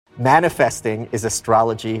Manifesting is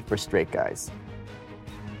astrology for straight guys.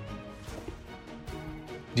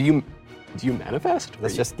 Do you manifest?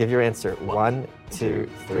 Let's just give your answer. 1, 2,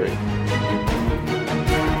 3.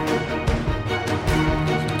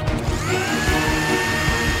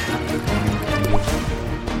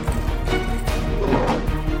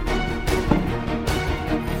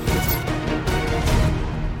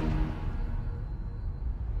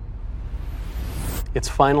 It's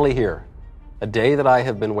finally here. A day that I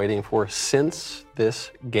have been waiting for since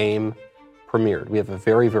this game premiered. We have a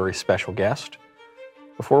very, very special guest.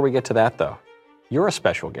 Before we get to that, though, you're a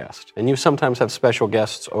special guest, and you sometimes have special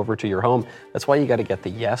guests over to your home. That's why you got to get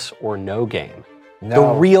the yes or no game.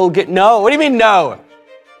 No. The real no. What do you mean no?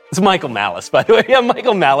 It's Michael Malice, by the way. Yeah,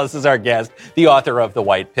 Michael Malice is our guest, the author of The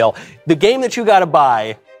White Pill. The game that you got to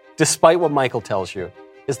buy, despite what Michael tells you,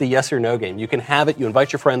 is the yes or no game. You can have it. You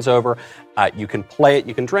invite your friends over. You can play it.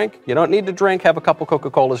 You can drink. You don't need to drink. Have a couple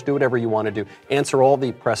Coca-Colas. Do whatever you want to do. Answer all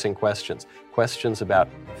the pressing questions. Questions about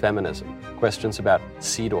feminism. Questions about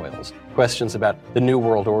seed oils. Questions about the New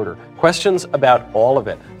World Order. Questions about all of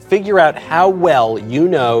it. Figure out how well you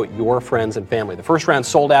know your friends and family. The first round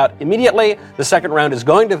sold out immediately. The second round is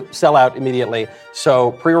going to sell out immediately.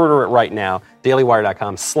 So pre-order it right now.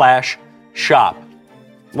 dailywire.com/shop.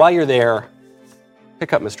 While you're there,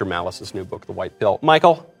 pick up Mr. Malice's new book, The White Pill.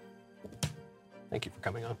 Michael, thank you for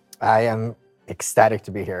coming on. I am ecstatic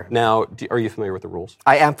to be here. Now, are you familiar with the rules?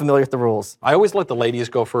 I am familiar with the rules. I always let the ladies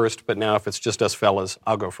go first, but now if it's just us fellas,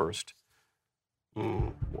 I'll go first.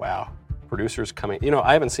 Wow. Producers coming.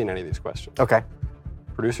 I haven't seen any of these questions. Okay.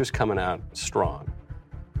 Producers coming out strong.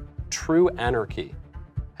 True anarchy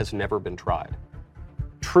has never been tried.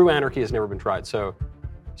 True anarchy has never been tried. So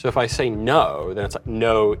if I say no, then it's like,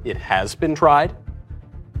 no, it has been tried?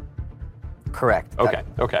 Correct. Okay.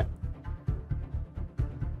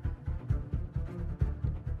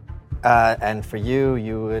 And for you,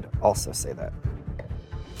 you would also say that.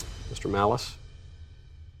 Mr. Malice,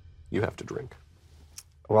 you have to drink.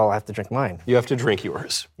 Well, I have to drink mine. You have to drink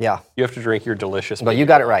yours. Yeah. You have to drink your delicious. But you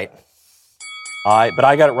got it right. But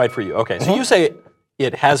I got it right for you. Okay, so you say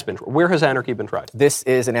it has been. Where has anarchy been tried? This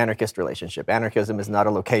is an anarchist relationship. Anarchism is not a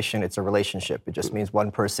location, it's a relationship. It just means one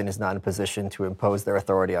person is not in a position to impose their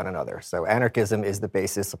authority on another. So anarchism is the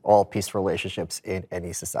basis of all peaceful relationships in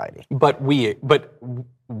any society. But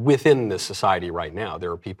within this society right now, there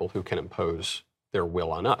are people who can impose their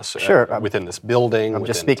will on us. Sure. Within this building. I'm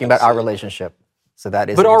just speaking about our relationship. So that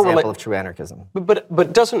is an example of true anarchism.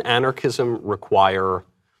 But doesn't anarchism require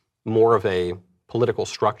more of a political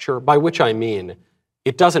structure? By which I mean,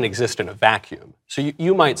 it doesn't exist in a vacuum. So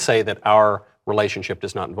you might say that our relationship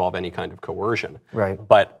does not involve any kind of coercion. Right.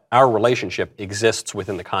 But our relationship exists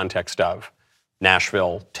within the context of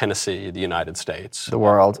Nashville, Tennessee, the United States. The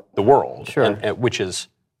world. The world. Sure. And which is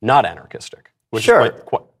not anarchistic. Which sure. is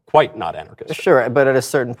quite not anarchistic. Sure, but at a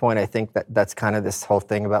certain point, I think that's kind of this whole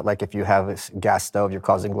thing about, like, if you have a gas stove, you're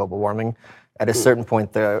causing global warming. At a certain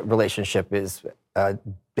point, the relationship is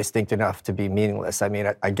distinct enough to be meaningless. I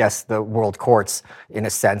mean, I guess the world courts, in a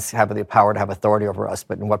sense, have the power to have authority over us,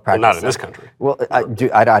 but in what practice? Well, not in this country. Well, I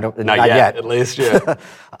don't. Not yet, at least, yeah.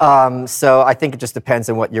 So I think it just depends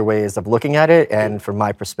on what your way is of looking at it. And from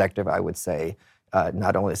my perspective, I would say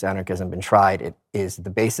not only has anarchism been tried, it is the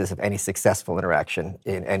basis of any successful interaction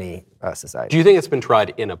in any society. Do you think it's been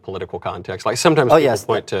tried in a political context? Like sometimes people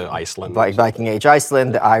point to Iceland. Viking Age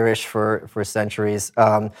Iceland, the Irish for centuries.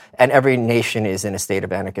 And every nation is in a state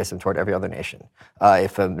of anarchism toward every other nation.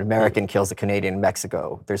 If an American kills a Canadian in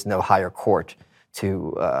Mexico, there's no higher court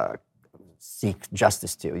to seek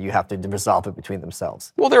justice to. You have to resolve it between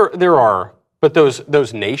themselves. Well, there are, but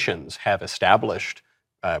those nations have established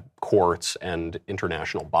courts and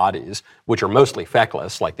international bodies, which are mostly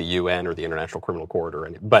feckless, like the UN or the International Criminal Court,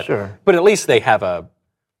 but at least they have the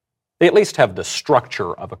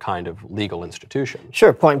structure of a kind of legal institution.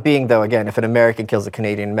 Sure. Point being, though, again, if an American kills a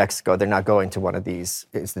Canadian in Mexico, they're not going to one of these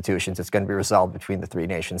institutions. It's going to be resolved between the three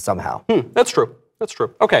nations somehow. That's true.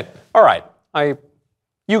 Okay. All right.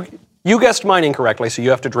 You guessed mine incorrectly, so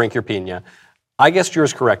you have to drink your piña. I guessed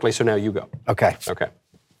yours correctly, so now you go. Okay.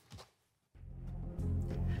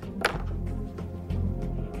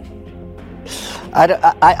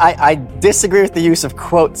 I disagree with the use of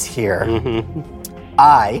quotes here. Mm-hmm.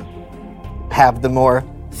 I have the more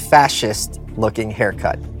fascist-looking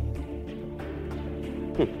haircut.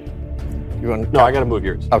 You want to No, I got to move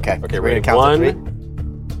yours. Okay. Okay, ready? ready? Count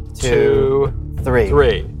to 3, 2,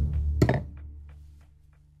 3.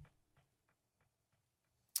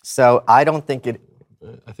 So I don't think it...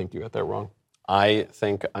 I think you got that wrong. I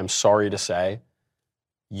think, I'm sorry to say,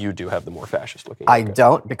 you do have the more fascist-looking I haircut.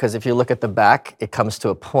 don't, because if you look at the back, it comes to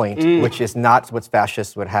a point, which is not what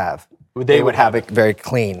fascists would have. They would have it very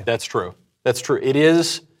clean. That's true. That's true.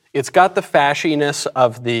 It's got the fashiness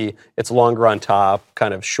of it's longer on top,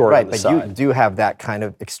 kind of short on the side. Right, but you do have that kind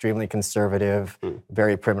of extremely conservative,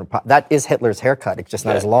 very primitive. That is Hitler's haircut. It's just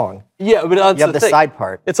not as long. Yeah, but that's you have the side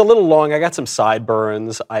part. It's a little long. I got some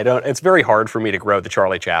sideburns. It's very hard for me to grow the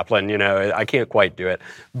Charlie Chaplin. I can't quite do it.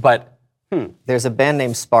 But there's a band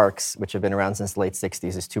named Sparks, which have been around since the late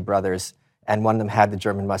 '60s. It's two brothers, and one of them had the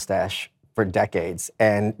German mustache for decades,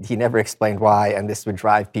 and he never explained why, and this would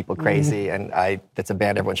drive people crazy, and that's a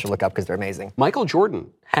band everyone should look up because they're amazing. Michael Jordan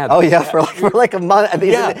had for like a month. I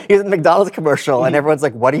mean, he's in the McDonald's commercial, and everyone's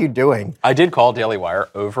like, what are you doing? I did call Daily Wire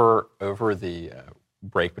over the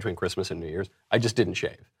break between Christmas and New Year's. I just didn't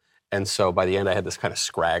shave. And so by the end, I had this kind of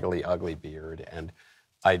scraggly, ugly beard, and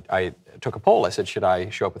I took a poll. I said, should I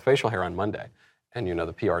show up with facial hair on Monday? And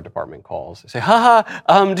the PR department calls. They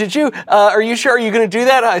say, did you, are you sure? Are you going to do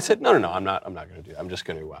that? I said, no, I'm not going to do that. I'm just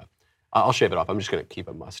going to, I'll shave it off. I'm just going to keep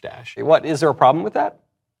a mustache. What, is there a problem with that?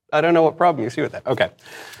 I don't know what problem you see with that. Okay.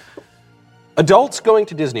 Adults going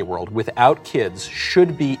to Disney World without kids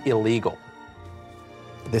should be illegal.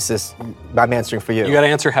 I'm answering for you. You got to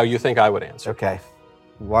answer how you think I would answer. Okay.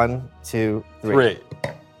 1, 2, 3.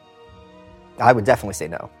 I would definitely say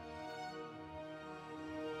no.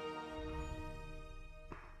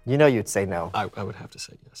 You'd say no. I would have to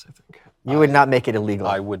say yes, I think. You would not make it illegal.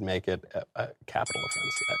 I would make it a capital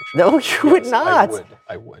offense, actually. No, you would not.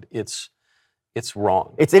 I would. It's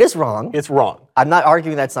wrong. It is wrong. It's wrong. I'm not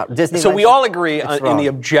arguing that's not. Disney. So we all agree in the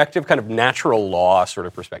objective kind of natural law sort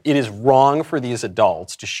of perspective. It is wrong for these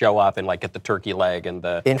adults to show up and get the turkey leg and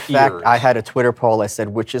the In fact, I had a Twitter poll. I said,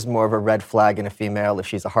 which is more of a red flag in a female, if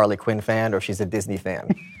she's a Harley Quinn fan or if she's a Disney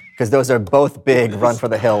fan? Because those are both big run for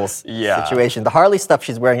the hills situation. The Harley stuff,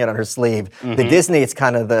 she's wearing it on her sleeve. The Disney, it's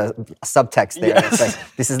kind of the subtext there. Yes. It's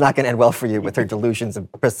like, this is not going to end well for you with her delusions of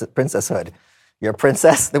princesshood. You're a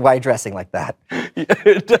princess? Then why are you dressing like that?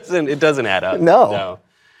 It doesn't add up. No.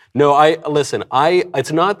 Listen,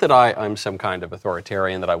 it's not that I'm some kind of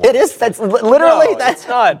authoritarian that I want. It is, that's literally, it's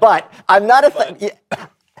not. But I'm not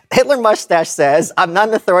Hitler mustache says, I'm not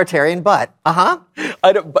an authoritarian, but,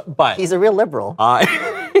 But he's a real liberal.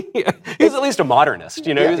 He's at least a modernist,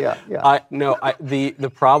 Yeah.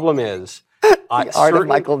 The problem is, art of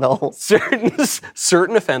Michael Knowles.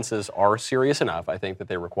 Certain offenses are serious enough, I think, that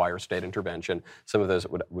they require state intervention. Some of those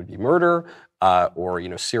would be murder,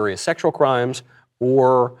 or serious sexual crimes,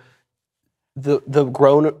 or the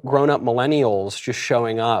grown-up millennials just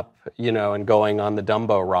showing up, and going on the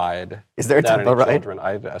Dumbo ride. Is there a Dumbo ride? Children,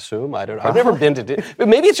 I assume. I don't know. I've never been to Disney.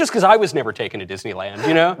 Maybe it's just because I was never taken to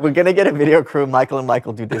Disneyland, We're going to get a video crew, Michael and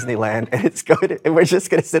Michael do Disneyland, and we're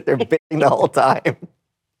just going to sit there bitching the whole time.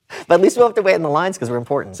 But at least we'll have to wait in the lines because we're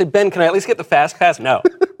important. Say, Ben, can I at least get the fast pass? No.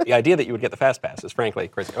 The idea that you would get the fast pass is frankly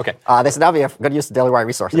crazy. Okay. This is now we have got to use the Daily Wire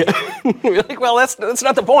resources. Yeah. You're like, well, that's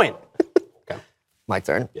not the point. Okay. My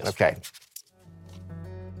turn? Yes. Okay.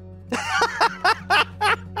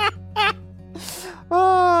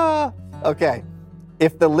 Okay.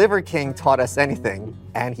 If the Liver King taught us anything,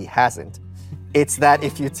 and he hasn't, it's that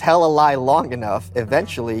if you tell a lie long enough,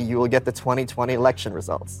 eventually you will get the 2020 election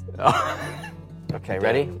results. Okay,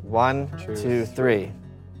 ready? 1, 2, 3.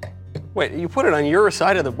 Wait, you put it on your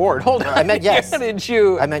side of the board. Hold on. I meant yes. Did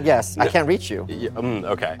you? I meant yes. I can't reach you. Yeah,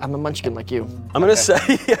 okay. I'm a munchkin like you. I'm gonna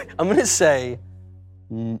say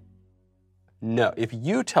no. If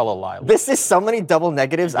you tell a lie, this is so many double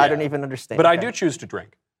negatives. Yeah. I don't even understand. But I do choose to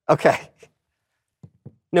drink. Okay.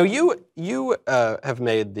 No, you have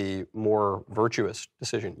made the more virtuous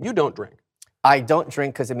decision. You don't drink. I don't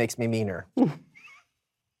drink because it makes me meaner.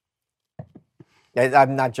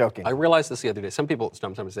 I'm not joking. I realized this the other day. Some people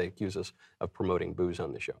sometimes they accuse us of promoting booze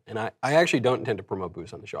on the show, and I actually don't intend to promote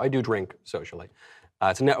booze on the show. I do drink socially.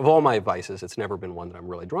 Of all my vices, it's never been one that I'm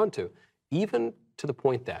really drawn to, even to the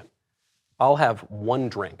point that I'll have one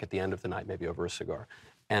drink at the end of the night, maybe over a cigar,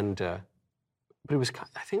 and but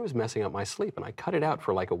I think it was messing up my sleep, and I cut it out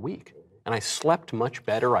for like a week. And I slept much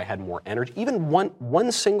better. I had more energy. Even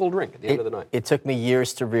one single drink at the end of the night. It took me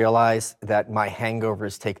years to realize that my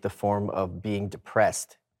hangovers take the form of being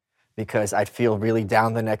depressed, because I'd feel really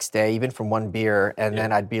down the next day, even from one beer, and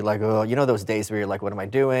then I'd be like, oh, those days where you're like, what am I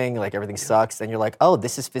doing? Like everything sucks, and you're like, oh,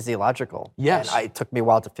 this is physiological. Yes. And it took me a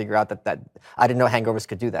while to figure out that I didn't know hangovers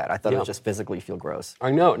could do that. I thought it was just physically feel gross.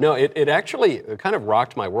 I know. No, it actually kind of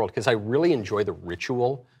rocked my world, because I really enjoy the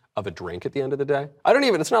ritual of a drink at the end of the day.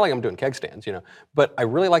 It's not like I'm doing keg stands, but I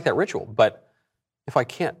really like that ritual. But If I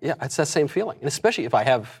can't, yeah, it's that same feeling. And especially if I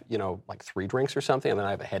have, like 3 drinks or something and then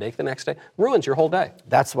I have a headache the next day, ruins your whole day.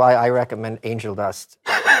 That's why I recommend angel dust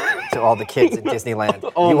to all the kids in Disneyland.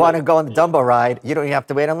 You want to go on the Dumbo ride, you don't even have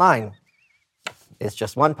to wait in line. It's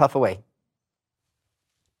just one puff away.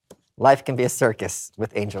 Life can be a circus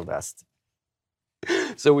with angel dust.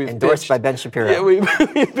 So we endorsed by Ben Shapiro. Yeah, we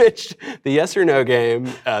pitched the Yes or No game,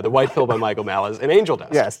 The White Pill by Michael Malice, and Angel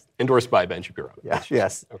Dust. Yes. Endorsed by Ben Shapiro.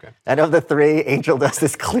 Yes. Okay. And of the 3, Angel Dust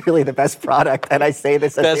is clearly the best product, and I say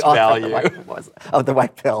this as best the author value. Of the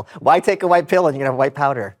white pill. Why take a white pill and you can have white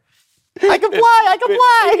powder? I can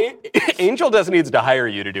fly. Angel Dust needs to hire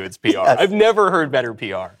you to do its PR. Yes. I've never heard better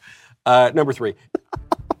PR. Number 3,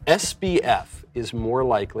 SBF is more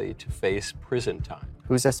likely to face prison time.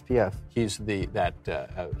 Who's SPF? He's that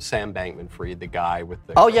Sam Bankman-Fried, the guy with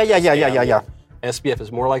the... Oh, yeah. SBF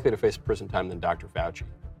is more likely to face prison time than Dr. Fauci.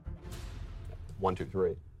 1, 2,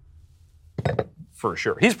 3. For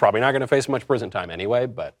sure. He's probably not going to face much prison time anyway,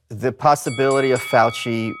 but... The possibility of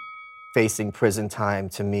Fauci facing prison time,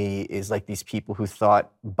 to me, is like these people who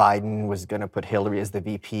thought Biden was going to put Hillary as the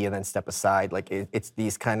VP and then step aside. Like, it's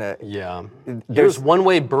these kind of... Yeah. There's one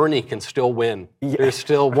way Bernie can still win. Yeah. There's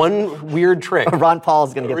still one weird trick. Ron Paul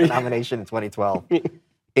is going to get the nomination in 2012.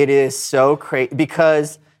 It is so crazy,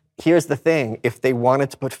 because here's the thing. If they wanted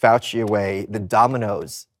to put Fauci away, the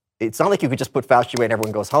dominoes... It's not like you could just put Fauci away and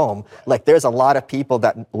everyone goes home. Like, there's a lot of people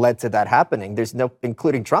that led to that happening. There's no,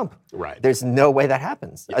 including Trump. Right. There's no way that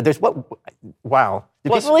happens. Yeah. Wow.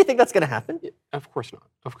 Do people really think that's going to happen? Of course not.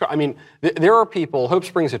 Of course. I mean, there are people, hope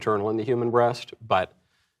springs eternal in the human breast, but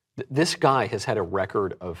this guy has had a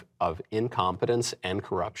record of incompetence and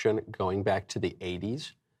corruption going back to the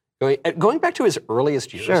 80s, going back to his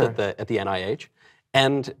earliest years at the NIH,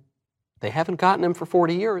 and they haven't gotten him for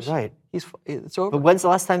 40 years. Right. It's over. But when's the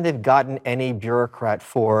last time they've gotten any bureaucrat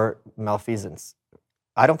for malfeasance?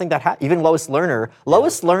 I don't think that happened. Even Lois Lerner.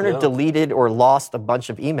 Lois Lerner deleted or lost a bunch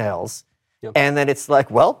of emails. Yep. And then it's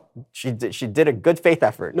like, well, she did a good faith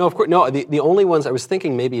effort. No, of course. No, the only ones I was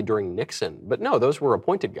thinking maybe during Nixon, but no, those were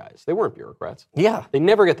appointed guys. They weren't bureaucrats. Yeah. They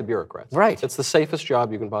never get the bureaucrats. Right. It's the safest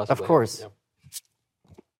job you can possibly have. Of course. Yeah.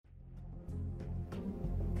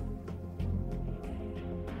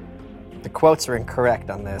 The quotes are incorrect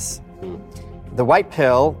on this. The white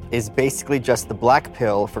pill is basically just the black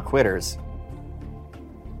pill for quitters.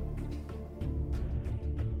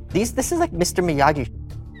 This is like Mr. Miyagi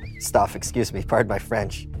stuff, excuse me, pardon my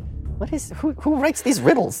French. Who writes these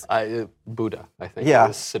riddles? Buddha, I think. Yeah. It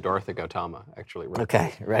was Siddhartha Gautama, actually. Wrote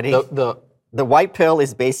Okay, ready? The white pill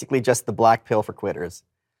is basically just the black pill for quitters.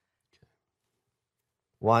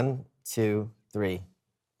 1, 2, 3.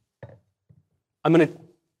 I'm going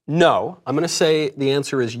to say the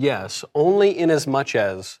answer is yes, only in as much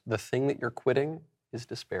as the thing that you're quitting is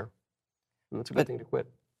despair. And that's a good thing to quit.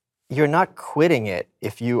 You're not quitting it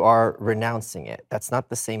if you are renouncing it. That's not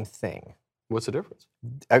the same thing. What's the difference?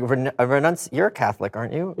 You're a Catholic,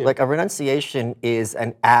 aren't you? Yeah. Like, a renunciation is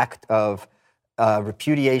an act of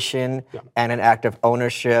repudiation and an act of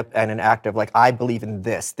ownership and an act of, like, I believe in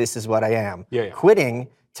this. This is what I am. Yeah. Quitting,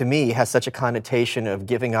 to me, has such a connotation of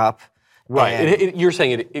giving up. Right. You're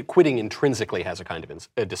saying quitting intrinsically has a kind of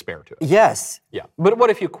a despair to it. Yes. Yeah. But what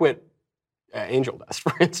if you quit Angel Dust,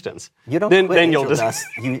 for instance? You don't quit Angel Dust.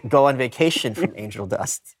 You go on vacation from Angel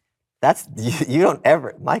Dust. You don't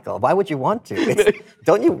ever, Michael, why would you want to?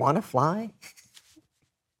 Don't you want to fly?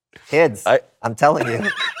 Kids, I'm telling you.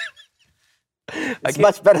 It's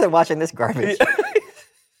much better than watching this garbage.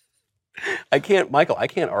 Michael, I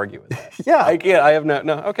can't argue with that. Yeah. I can't, I have no,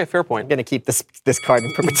 okay, fair point. I'm going to keep this card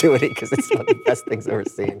in perpetuity because it's one of the best things I've ever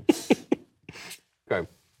seen. Okay.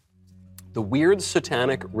 The weird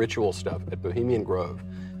satanic ritual stuff at Bohemian Grove,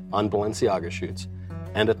 on Balenciaga shoots,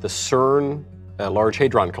 and at the CERN Large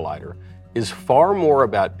Hadron Collider is far more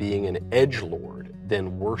about being an edgelord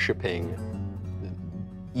than worshiping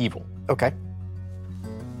evil. Okay.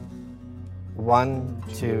 1,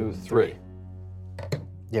 2, 3.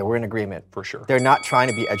 Yeah, we're in agreement. For sure. They're not trying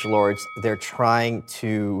to be edgelords. They're trying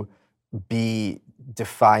to be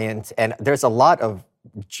defiant. And there's a lot of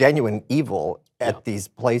genuine evil at these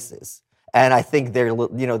places. And I think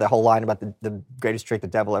the whole line about the greatest trick the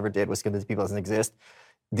devil ever did was convince people it doesn't exist.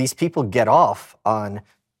 These people get off on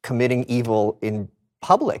committing evil in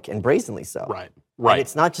public and brazenly so. Right. And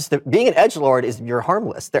it's not just being an edgelord is you're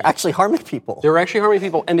harmless. They're actually harming people. They're actually harming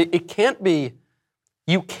people. And it can't be,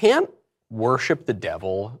 you can't worship the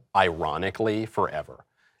devil ironically forever.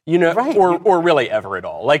 Right. Or really ever at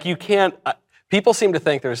all. Like, you can't, People seem to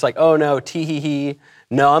think there's like, oh no, tee-hee-hee.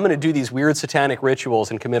 No, I'm going to do these weird satanic rituals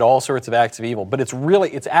and commit all sorts of acts of evil. But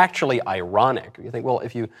it's actually ironic. You think, well,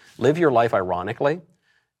 if you live your life ironically,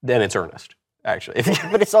 then it's earnest, actually.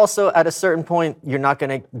 But it's also, at a certain point, you're not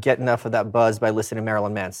going to get enough of that buzz by listening to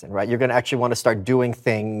Marilyn Manson, right? You're going to actually want to start doing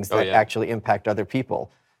things that actually impact other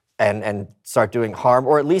people and start doing harm,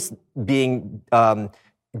 or at least being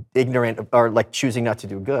ignorant or like choosing not to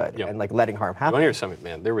do good and like letting harm happen. You want to hear something,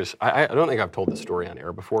 man? I don't think I've told this story on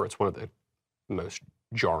air before. It's one of the most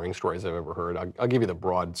jarring stories I've ever heard. I'll give you the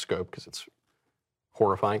broad scope because it's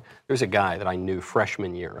horrifying. There's a guy that I knew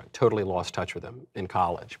freshman year. I totally lost touch with him in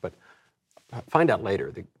college, but find out later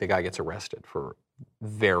the guy gets arrested for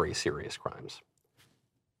very serious crimes.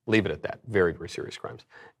 Leave it at that. Very, very serious crimes.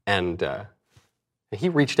 And he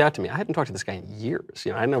reached out to me. I hadn't talked to this guy in years.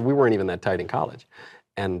 I know we weren't even that tight in college.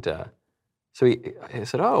 And so he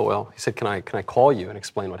said, oh, well, he said, can I call you and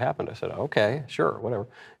explain what happened? I said, okay, sure, whatever.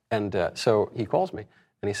 And so he calls me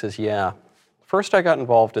and he says, yeah, first I got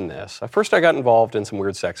involved in this. First I got involved in some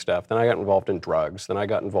weird sex stuff. Then I got involved in drugs. Then I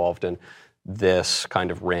got involved in this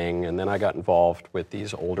kind of ring. And then I got involved with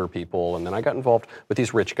these older people. And then I got involved with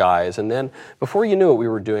these rich guys. And then before you knew it, we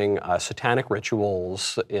were doing satanic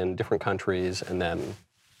rituals in different countries. And then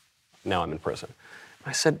now I'm in prison.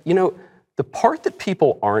 I said, the part that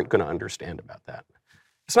people aren't going to understand about that,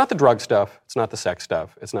 it's not the drug stuff, it's not the sex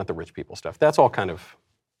stuff, it's not the rich people stuff. That's all kind of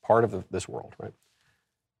part of this world, right?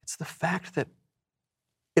 It's the fact that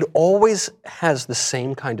it always has the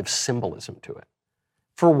same kind of symbolism to it.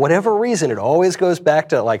 For whatever reason, it always goes back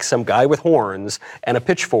to like some guy with horns and a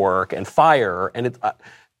pitchfork and fire. And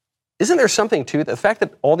isn't there something to the fact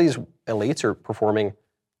that all these elites are performing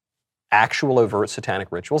actual overt satanic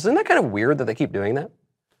rituals? Isn't that kind of weird that they keep doing that?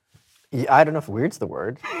 Yeah, I don't know if weird's the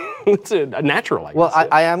word. It's a natural, I guess. Well,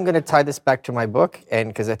 I am going to tie this back to my book, and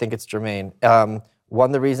because I think it's germane. One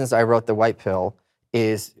of the reasons I wrote The White Pill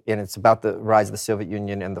is, and it's about the rise of the Soviet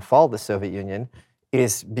Union and the fall of the Soviet Union,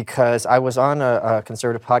 is because I was on a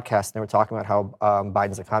conservative podcast, and they were talking about how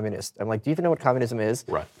Biden's a communist. I'm like, do you even know what communism is?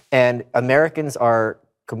 Right. And Americans are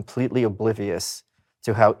completely oblivious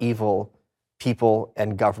to how evil people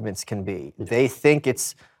and governments can be. Yeah. They think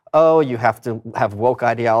it's, you have to have woke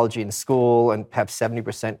ideology in school and have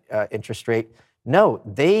 70% interest rate. No,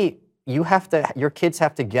 your kids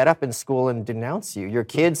have to get up in school and denounce you. Your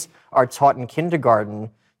kids are taught in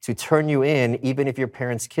kindergarten to turn you in, even if your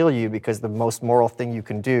parents kill you, because the most moral thing you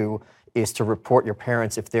can do is to report your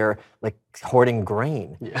parents if they're like hoarding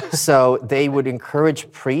grain. Yeah. So they would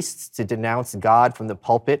encourage priests to denounce God from the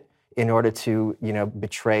pulpit in order to,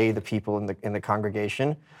 betray the people in the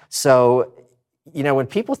congregation. So, when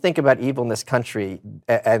people think about evil in this country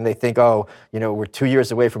and they think, we're 2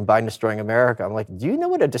 years away from Biden destroying America, I'm like, do you know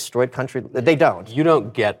what a destroyed country? They don't. You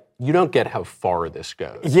don't get how far this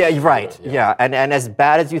goes. Yeah, you're right. Yeah. And as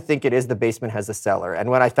bad as you think it is, the basement has a cellar. And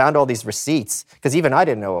when I found all these receipts, because even I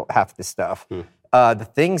didn't know half this stuff, the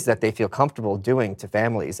things that they feel comfortable doing to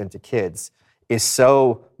families and to kids is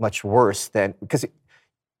so much worse than, because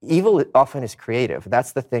evil often is creative.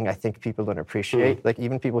 That's the thing I think people don't appreciate. Like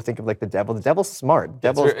even people think of like the devil. The devil's smart. The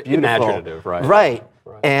devil's beautiful. Imaginative, right? Right.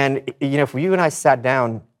 And if you and I sat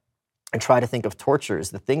down and tried to think of tortures,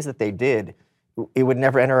 the things that they did, it would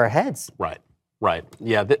never enter our heads. Right.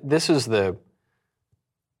 Yeah. This is the.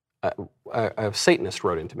 A Satanist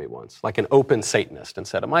wrote into me once, like an open Satanist, and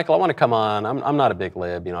said, "Michael, I want to come on. I'm not a big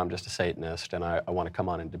lib. I'm just a Satanist, and I want to come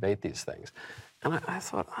on and debate these things." And I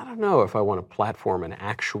thought, I don't know if I want to platform an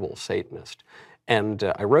actual Satanist. And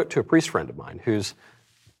I wrote to a priest friend of mine who's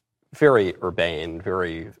very urbane,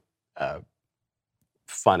 very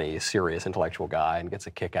funny, serious, intellectual guy, and gets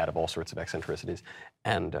a kick out of all sorts of eccentricities.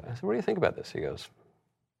 And I said, what do you think about this? He goes,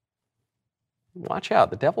 watch out,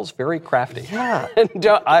 the devil's very crafty. Yeah. And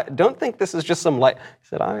don't think this is just some light. He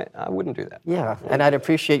said, I wouldn't do that. Yeah, and I'd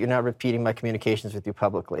appreciate you not repeating my communications with you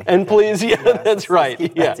publicly. And please, that's right.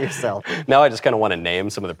 That's yourself. Now I just kind of want to name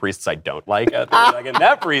some of the priests I don't like out there. Like, and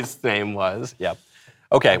that priest's name was, yep.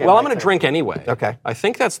 Okay, well, I'm going to drink anyway. Okay. I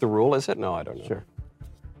think that's the rule, is it? No, I don't know. Sure.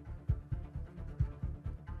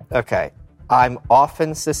 Okay. I'm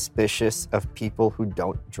often suspicious of people who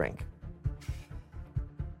don't drink.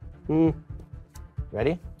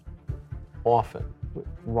 Ready? Often.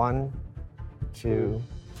 1, 2,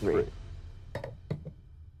 3.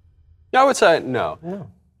 I would say no.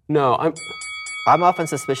 No, I'm often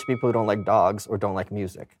suspicious of people who don't like dogs or don't like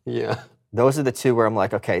music. Yeah. Those are the two where I'm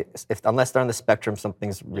like, okay, unless they're on the spectrum,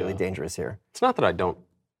 something's really dangerous here. It's not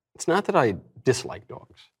that I dislike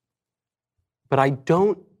dogs, but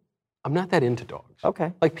I'm not that into dogs.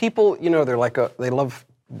 Okay. Like people, they're like, they love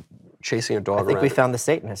chasing a dog I think around. we found the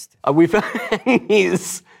Satanist.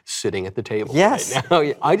 He's sitting at the table Yes. right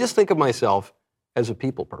now. I just think of myself as a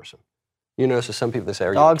people person. So some people, they say,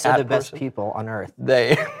 are Dogs you a are cat the best person? people on earth.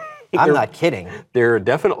 I'm I'm not kidding. They're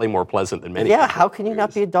definitely more pleasant than many Yeah, people. how can you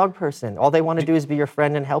not be a dog person? All they want to do is be your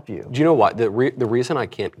friend and help you. Do you know what? The reason I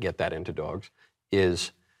can't get that into dogs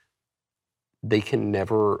is they can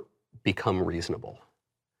never become reasonable.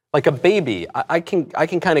 Like a baby, I can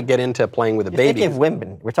kind of get into playing with a You're baby. thinking of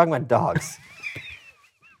women. We're talking about dogs.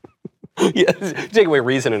 Yeah, take away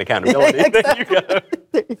reason and accountability. Yeah, exactly.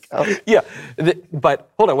 There you go. Yeah,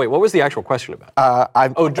 but hold on, wait. What was the actual question about?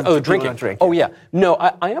 Drinking. Oh yeah, no,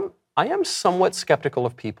 I am somewhat skeptical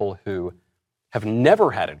of people who have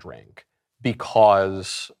never had a drink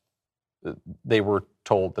because they were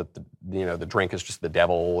told that the drink is just the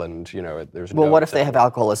devil, and there's Well, no what if they have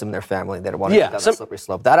alcoholism in their family and they don't want to go down that slippery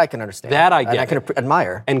slope? That I can understand. That I And get. I can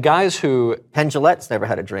admire. And guys who Penn Jillette's never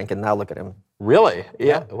had a drink, and now look at him. really,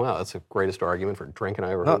 yeah, wow, that's the greatest argument for drinking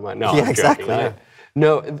I ever heard in my. No, yeah, I'm exactly. joking. Yeah.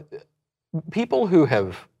 No, people who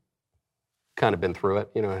have kind of been through it,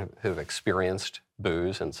 who've experienced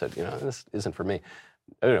booze and said, this isn't for me.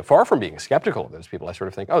 I don't know, far from being skeptical of those people, I sort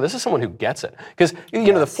of think, oh, this is someone who gets it. Because,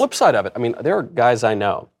 the flip side of it, I mean, there are guys I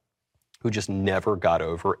know who just never got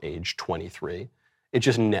over age 23. It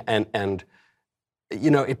just, it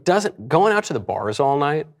doesn't, going out to the bars all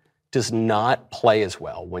night does not play as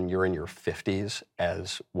well when you're in your 50s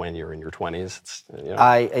as when you're in your 20s.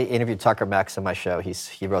 I interviewed Tucker Max on my show.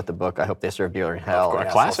 He wrote the book, I Hope They Serve You in Hell.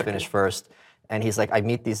 A classic. Finish first. And he's like, I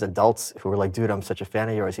meet these adults who are like, dude, I'm such a fan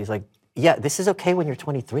of yours. He's like, yeah, this is okay when you're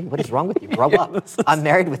 23. What is wrong with you? Grow up. I'm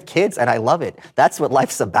married with kids and I love it. That's what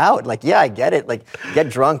life's about. Like, yeah, I get it. Like, get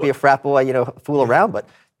drunk, be a frat boy, fool around. But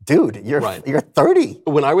dude, you're 30.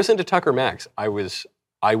 When I was into Tucker Max, I was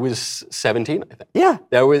 17, I think. Yeah.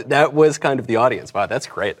 That was kind of the audience. Wow, that's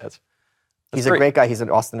great. He's a great guy. He's in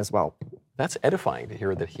Austin as well. That's edifying to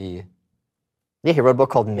hear that he. Yeah, he wrote a book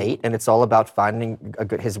called Mate, and it's all about finding a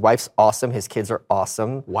good. His wife's awesome. His kids are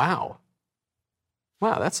awesome. Wow.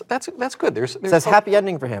 Wow, that's good. There's says happy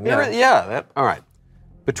ending for him. Yeah. All right.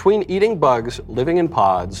 Between eating bugs, living in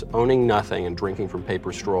pods, owning nothing, and drinking from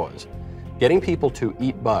paper straws, getting people to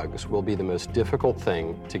eat bugs will be the most difficult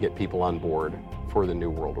thing to get people on board for the New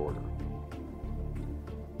World Order.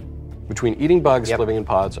 Between eating bugs, living in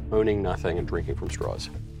pods, owning nothing, and drinking from straws.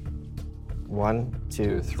 1,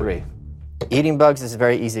 2, 3. Eating bugs is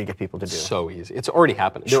very easy to get people to do. So easy. It's already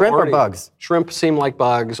happening. Shrimp or bugs? Shrimp seem like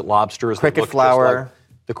bugs. Lobsters. Cricket flour.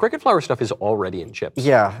 The cricket flour stuff is already in chips.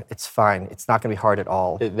 Yeah, it's fine. It's not going to be hard at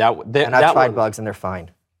all. And I've tried bugs and they're fine.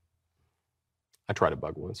 I tried a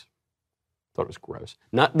bug once. Thought it was gross.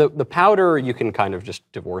 Not the powder you can kind of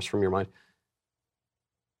just divorce from your mind.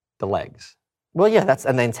 The legs. Well, yeah,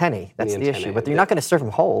 and the antennae. That's the issue. But you're not going to serve them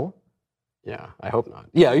whole. Yeah, I hope not.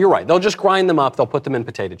 Yeah, you're right. They'll just grind them up. They'll put them in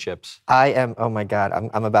potato chips. Oh my God,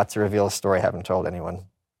 I'm about to reveal a story I haven't told anyone.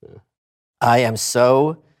 Yeah. I am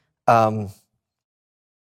so, such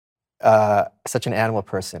an animal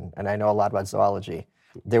person, and I know a lot about zoology.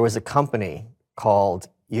 There was a company called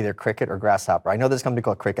either Cricket or Grasshopper. I know there's a company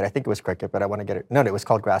called Cricket. I think it was Cricket, but I want to get it. No, it was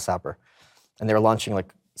called Grasshopper. And they were launching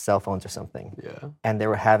like cell phones or something. Yeah. And they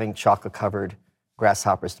were having chocolate-covered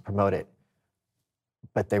grasshoppers to promote it.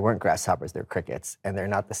 But they weren't grasshoppers, they're crickets, and they're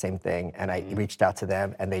not the same thing. And I reached out to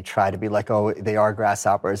them, and they tried to be like, oh, they are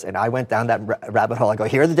grasshoppers. And I went down that rabbit hole. I go,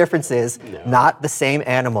 here are the differences, not the same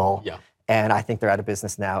animal. Yeah. And I think they're out of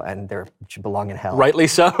business now, and they should belong in hell. Rightly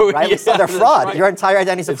so. Rightly so. They're fraud. Right. Your entire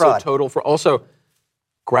identity is a fraud. It's a total fraud. Also,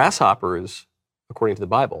 grasshoppers, according to the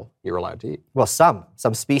Bible, you're allowed to eat. Well, some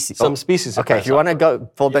species. Some species of Okay, if you want to go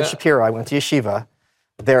full Ben Shapiro, I went to yeshiva.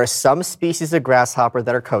 There are some species of grasshopper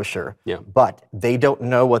that are kosher, but they don't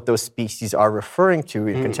know what those species are referring to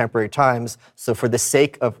in contemporary times. So for the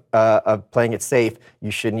sake of playing it safe,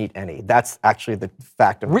 you shouldn't eat any. That's actually the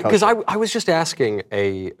fact of kosher. Because I was just asking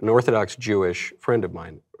an Orthodox Jewish friend of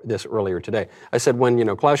mine this earlier today. I said,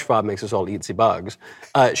 when Klaus Schwab makes us all eat bugs,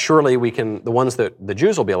 surely we can. The ones that the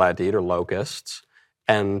Jews will be allowed to eat are locusts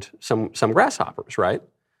and some grasshoppers, right?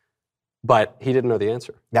 But he didn't know the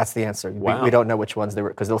answer. That's the answer. Wow. We don't know which ones they were,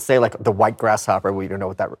 because they'll say like the white grasshopper, we don't know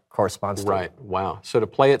what that corresponds to. Right, wow. So to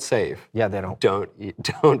play it safe, they don't.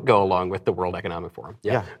 Don't go along with the World Economic Forum.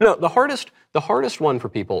 Yeah. No, the hardest one for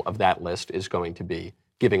people of that list is going to be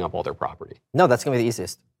giving up all their property. No, that's going to be the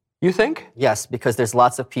easiest. You think? Yes, because there's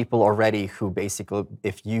lots of people already who basically,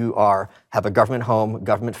 if you have a government home,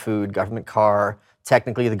 government food, government car,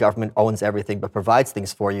 technically the government owns everything but provides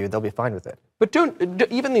things for you, they'll be fine with it. But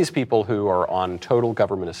even these people who are on total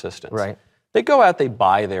government assistance, right? They go out, they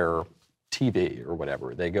buy their TV or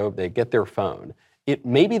whatever, they get their phone.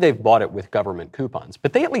 maybe they've bought it with government coupons,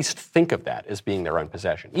 but they at least think of that as being their own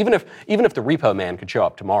possession. Even if the repo man could show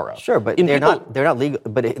up tomorrow. Sure, but they're not legal.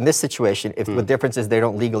 But in this situation, if the difference is they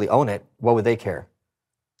don't legally own it, what would they care?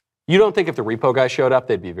 You don't think if the repo guy showed up,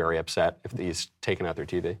 they'd be very upset if he's taken out their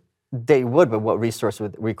TV? They would, but what recourse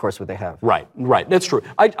would they have? Right. That's true.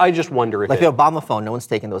 I just wonder if the Obama phone, no one's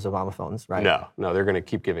taking those Obama phones, right? No, they're going to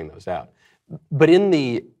keep giving those out. But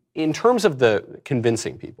in terms of the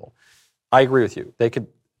convincing people, I agree with you.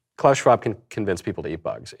 Klaus Schwab can convince people to eat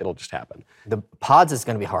bugs. It'll just happen. The pods is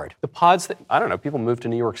going to be hard. The pods, I don't know, people move to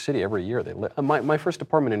New York City every year. My first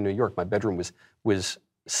apartment in New York, my bedroom was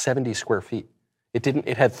 70 square feet.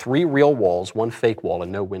 It had 3 real walls, 1 fake wall,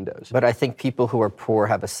 and no windows. But I think people who are poor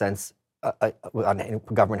have a sense, on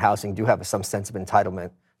government housing, do have some sense of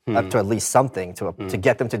entitlement up to at least something to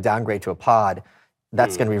get them to downgrade to a pod.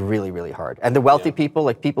 That's going to be really, really hard. And the wealthy people,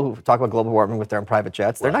 like people who talk about global warming with their own private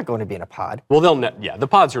jets, they're not going to be in a pod. Well, the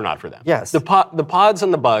pods are not for them. Yes. The pods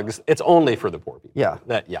and the bugs, it's only for the poor people.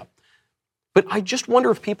 Yeah. But I just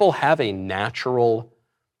wonder if people have a natural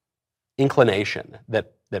inclination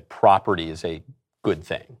that property is a good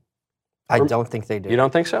thing. I don't think they do. You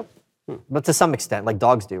don't think so? But to some extent, like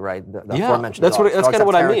dogs do, right? The aforementioned that's dogs. That's kind of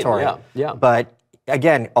what I mean. Yeah. But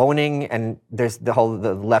again, owning, and there's the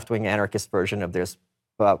left-wing anarchist version of there's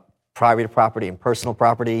private property and personal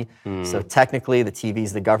property. So technically, the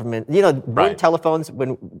TV's the government. Weren't telephones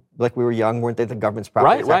when we were young? Weren't they the government's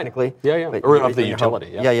property technically? Yeah. Or of the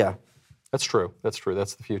utility. Yeah. That's true. That's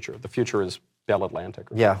the future. The future is Bell Atlantic.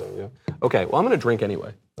 Yeah. Okay. Well, I'm going to drink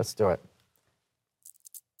anyway. Let's do it.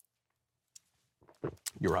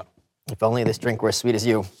 You're up. If only this drink were as sweet as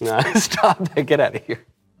you. Stop. Get out of here.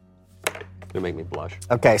 It'll make me blush.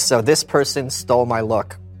 Okay, so this person stole my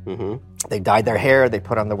look. Mm-hmm. They dyed their hair, they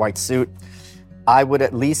put on the white suit. I would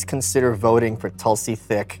at least consider voting for Tulsi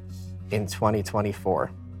Thick in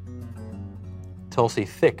 2024. Tulsi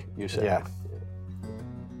Thick, you said? Yeah.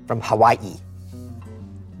 From Hawaii.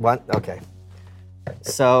 What? Okay.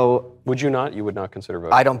 So... Would you not? You would not consider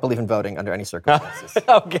voting? I don't believe in voting under any circumstances.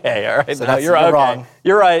 Okay, all right. So no, you're okay. wrong.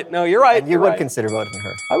 You're right. No, you're right. And you would consider voting for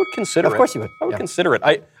her. I would consider it. Of course you would. I would consider it.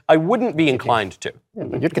 I wouldn't be inclined to. Yeah,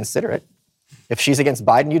 but you'd consider it. If she's against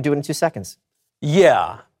Biden, you'd do it in 2 seconds.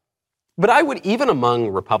 Yeah. But I would, even among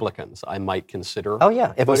Republicans, I might consider. Oh,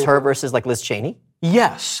 yeah. If it was her versus Liz Cheney?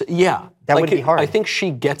 Yes, yeah. That would be hard. I think she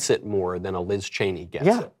gets it more than a Liz Cheney gets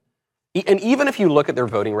it. And even if you look at their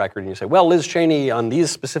voting record and you say, well, Liz Cheney on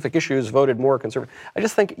these specific issues voted more conservative, I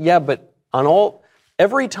just think, but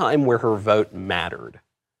every time where her vote mattered,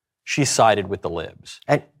 she sided with the libs.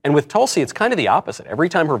 And with Tulsi, it's kind of the opposite. Every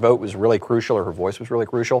time her vote was really crucial or her voice was really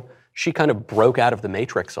crucial, she kind of broke out of the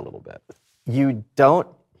matrix a little bit. You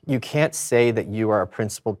can't say that you are a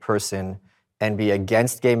principled person and be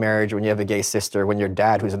against gay marriage when you have a gay sister, when your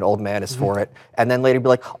dad, who's an old man, is for it, and then later be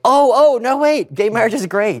like, no, wait, gay marriage is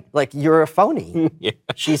great. Like, you're a phony. Yeah.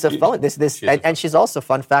 She's a phony. And she's also,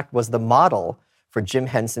 fun fact, was the model for Jim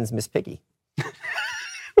Henson's Miss Piggy.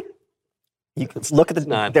 You can look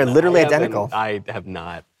at they're literally identical. I have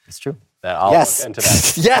not. It's true. I'll look into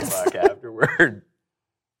that yes. afterward.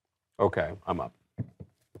 Okay, I'm up.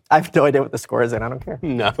 I have no idea what the score is, and I don't care.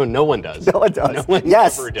 No one does. No one does. No one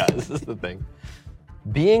ever does. This is the thing.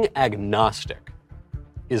 Being agnostic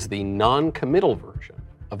is the non-committal version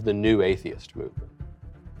of the new atheist movement.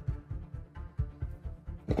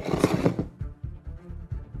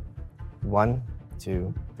 One,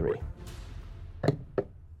 two, three.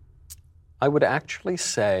 I would actually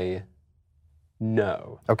say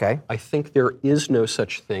no. Okay. I think there is no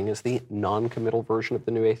such thing as the non-committal version of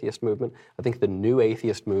the new atheist movement. I think the new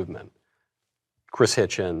atheist movement, Chris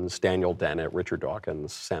Hitchens, Daniel Dennett, Richard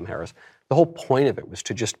Dawkins, Sam Harris, the whole point of it was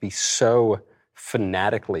to just be so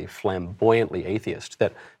fanatically, flamboyantly atheist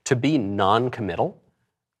that to be non-committal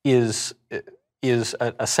is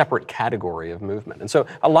a separate category of movement. And so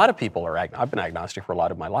a lot of people I've been agnostic for a lot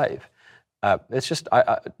of my life. It's just,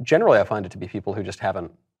 generally I find it to be people who just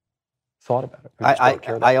haven't thought about it.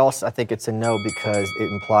 I think it's a no because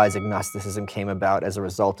it implies agnosticism came about as a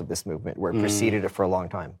result of this movement where it preceded it for a long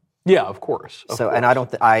time. Yeah, of course.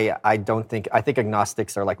 I think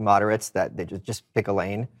agnostics are like moderates that they just pick a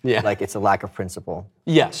lane. Yeah. Like it's a lack of principle.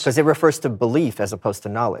 Yes. Because it refers to belief as opposed to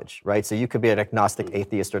knowledge, right? So you could be an agnostic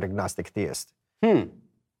atheist or an agnostic theist.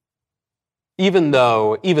 Even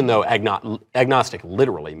though agnostic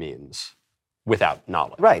literally means without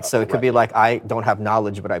knowledge. Right. So it could be like, I don't have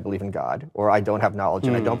knowledge, but I believe in God, or I don't have knowledge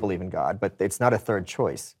and I don't believe in God, but it's not a third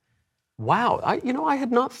choice. Wow, I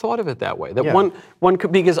had not thought of it that way. That one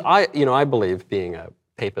could, because I believe, being a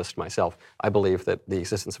papist myself, I believe that the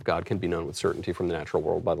existence of God can be known with certainty from the natural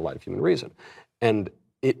world by the light of human reason.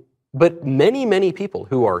 But many, many people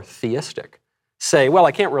who are theistic say, well,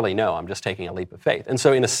 I can't really know, I'm just taking a leap of faith. And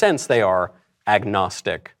so in a sense, they are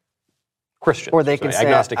agnostic Christians. Or they can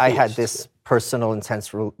say, I had theists. this personal,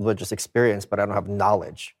 intense religious experience, but I don't have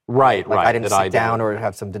knowledge. Right. I didn't sit down or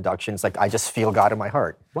have some deductions. Like, I just feel God in my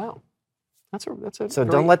heart. Wow. So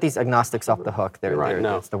don't let these agnostics off the hook.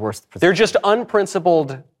 It's the worst. They're just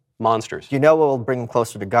unprincipled monsters. You know what will bring them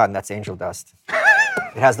closer to God, and that's angel dust.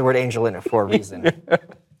 It has the word angel in it for a reason.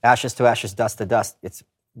 Ashes to ashes, dust to dust. It's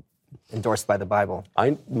endorsed by the Bible.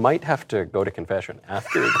 I might have to go to confession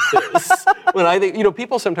after this. When I think,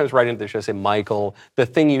 people sometimes write into the show, say, Michael, the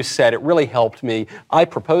thing you said, it really helped me. I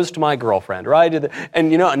proposed to my girlfriend, or I did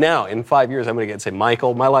and now in 5 years, I'm going to say,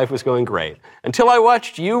 Michael, my life was going great until I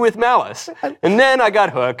watched you with Malice, and then I got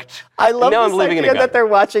hooked. I love now this I'm living idea in a that they're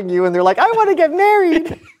watching you and they're like, I want to get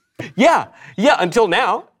married. Yeah, until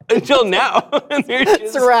now. It's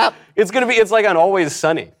a wrap. It's like on Always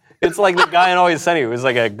Sunny. It's like the guy in Always Sunny who was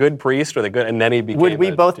like a good priest and then he became Would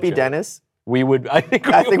we both be Dennis? We would, I think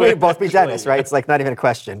we'd both be Dennis, right? It's like not even a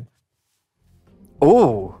question.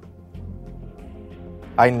 Ooh.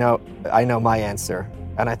 I know my answer.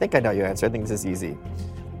 And I think I know your answer. I think this is easy.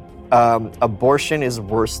 Abortion is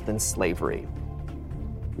worse than slavery.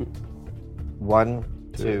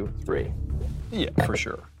 1, 2, 3. Yeah, for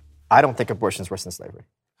sure. I don't think abortion is worse than slavery.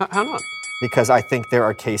 How not? Because I think there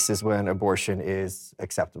are cases when abortion is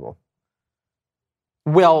acceptable.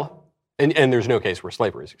 Well, and there's no case where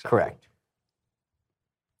slavery is acceptable. Correct.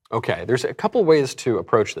 Okay, there's a couple ways to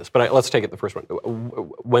approach this, but let's take it the first one.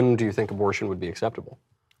 When do you think abortion would be acceptable?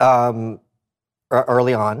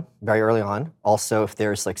 Early on, very early on. Also, if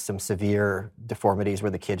there's like some severe deformities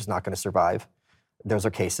where the kid is not going to survive, those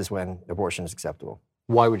are cases when abortion is acceptable.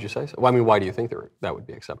 Why would you say so? Well, I mean, why do you think that would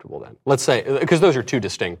be acceptable then? Let's say, because those are two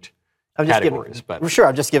distinct categories.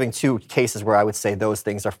 I'm just giving two cases where I would say those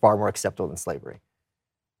things are far more acceptable than slavery.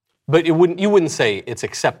 But you wouldn't say it's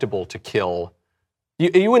acceptable to kill.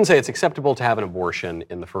 You wouldn't say it's acceptable to have an abortion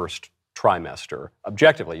in the first trimester.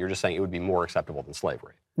 Objectively, you're just saying it would be more acceptable than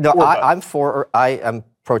slavery. No, I am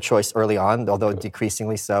pro-choice early on, although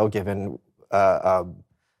decreasingly so, given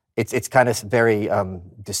it's kind of very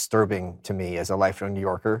disturbing to me as a lifelong New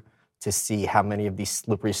Yorker to see how many of these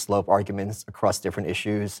slippery slope arguments across different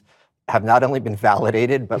issues have not only been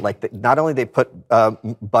validated, but not only they put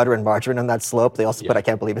butter and margarine on that slope, they also put, I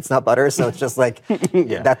can't believe it's not butter. So it's just like,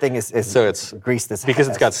 that thing is so it's greased as because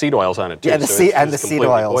it's got seed oils on it too. Yeah, the seed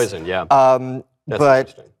oils. Poisoned, yeah. That's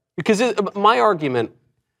but because my argument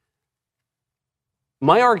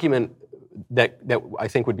that I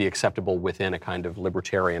think would be acceptable within a kind of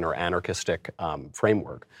libertarian or anarchistic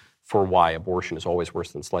framework for why abortion is always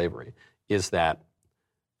worse than slavery is that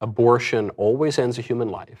abortion always ends a human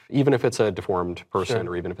life, even if it's a deformed person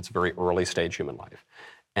or even if it's a very early stage human life.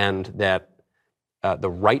 And that the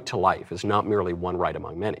right to life is not merely one right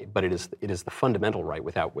among many, but it is the fundamental right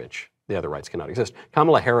without which the other rights cannot exist.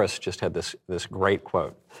 Kamala Harris just had this great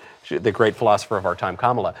quote. The great philosopher of our time,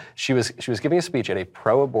 Kamala, she was giving a speech at a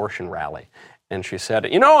pro-abortion rally, and she said,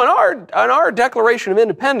 in our Declaration of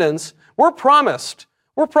Independence, we're promised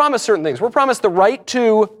certain things. We're promised the right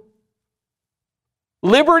to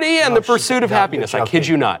liberty and the pursuit of happiness. I kid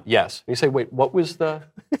you not. Yes. And you say, wait, what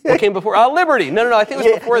came before? Liberty. No, I think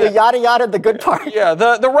it was before that. Yada yada, the good part. Yeah,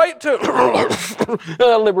 the right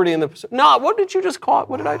to liberty and the pursuit. No, what did you just call it?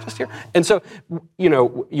 What did I just hear? And so,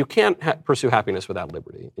 you can't pursue happiness without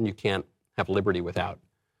liberty, and you can't have liberty without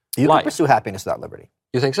life. You can pursue happiness without liberty.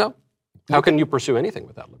 You think so? How can you pursue anything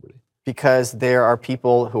without liberty? Because there are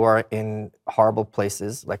people who are in horrible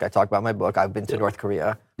places, like I talk about in my book. I've been to North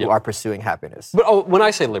Korea, who are pursuing happiness. But when I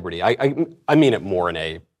say liberty, I mean it more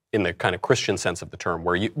in the kind of Christian sense of the term,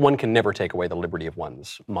 where one can never take away the liberty of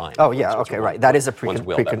one's mind. Oh yeah, okay, right. That is a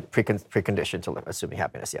precondition to assuming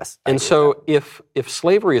happiness. Yes. And so, if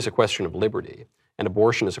slavery is a question of liberty and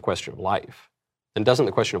abortion is a question of life, then doesn't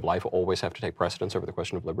the question of life always have to take precedence over the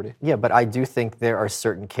question of liberty? Yeah, but I do think there are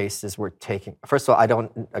certain cases where first of all, I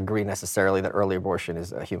don't agree necessarily that early abortion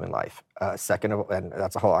is a human life. Second of all, and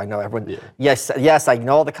that's a whole, I know everyone, yes, I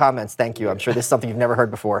know all the comments, thank you. I'm sure this is something you've never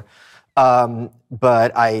heard before. But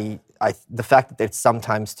the fact that it's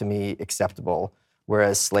sometimes to me acceptable,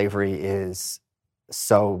 whereas slavery is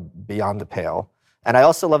so beyond the pale. And I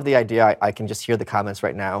also love the idea, I can just hear the comments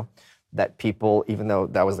right now, that people, even though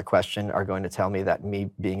that was the question, are going to tell me that me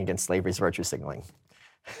being against slavery is virtue signaling.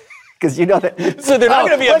 Because you know that. So they're not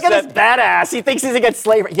going to be upset. Look at this badass. He thinks he's against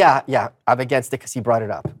slavery. Yeah, I'm against it because he brought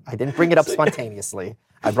it up. I didn't bring it up spontaneously.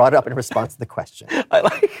 I brought it up in response to the question.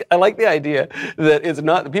 I like the idea that it's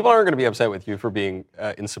not, people aren't going to be upset with you for being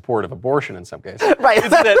in support of abortion in some cases. Right.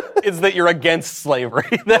 It's that you're against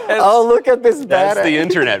slavery. Oh, look at this bad. That's the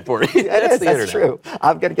internet for you. That's true.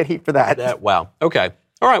 I'm going to get heat for that. Wow. Okay.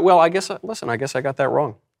 All right. Well, I guess I got that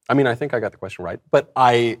wrong. I mean, I think I got the question right, but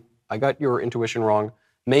I got your intuition wrong.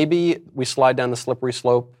 Maybe we slide down the slippery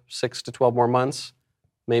slope 6 to 12 more months.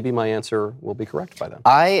 Maybe my answer will be correct by then.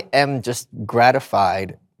 I am just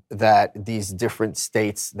gratified that these different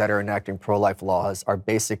states that are enacting pro-life laws are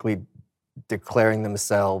basically declaring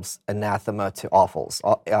themselves anathema to awfuls,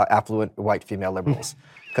 affluent white female liberals.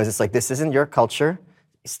 Because it's like, this isn't your culture.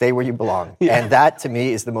 Stay where you belong. Yeah. And that, to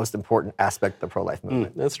me, is the most important aspect of the pro-life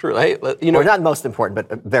movement. That's true. Hey, or not most important,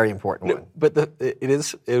 but a very important one. But it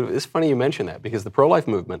is funny you mention that, because the pro-life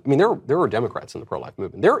movement, I mean, there are Democrats in the pro-life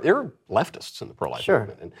movement. There are leftists in the pro-life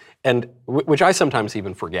movement. And which I sometimes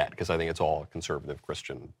even forget, because I think it's all conservative,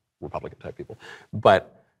 Christian, Republican type people.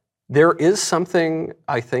 But there is something,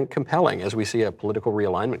 I think, compelling as we see a political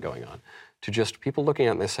realignment going on, to just people looking at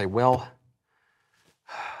it and they say, well,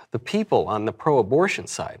 the people on the pro-abortion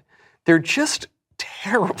side, they're just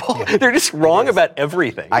terrible. Yeah. They're just wrong about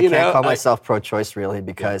everything. I can't call myself pro-choice, really,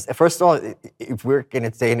 because first of all, if we're in a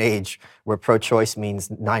day and age where pro-choice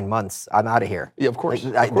means 9 months, I'm out of here. Yeah, of course.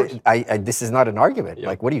 This is not an argument. Yeah.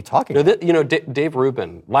 Like, what are you talking about? Dave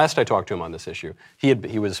Rubin, last I talked to him on this issue,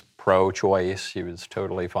 he was pro-choice. He was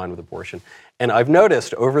totally fine with abortion. And I've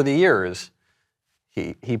noticed over the years,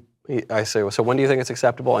 I say, well, so when do you think it's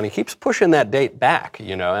acceptable? And he keeps pushing that date back,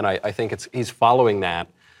 and I think he's following that.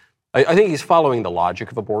 I think he's following the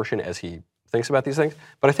logic of abortion as he thinks about these things.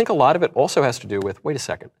 But I think a lot of it also has to do with, wait a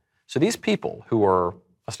second. So these people who are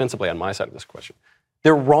ostensibly on my side of this question,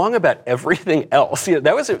 they're wrong about everything else.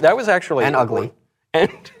 That was actually and ugly,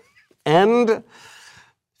 and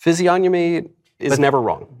physiognomy is never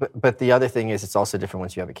wrong. But the other thing is, it's also different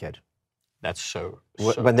once you have a kid. That's so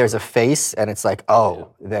when there's a face and it's like,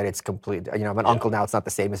 then it's complete. I'm an uncle now. It's not the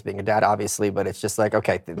same as being a dad, obviously, but it's just like,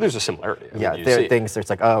 okay. There's a similarity. There are things that's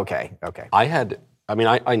like, okay.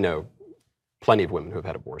 I know plenty of women who have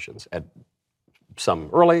had abortions, at some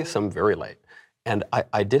early, some very late. And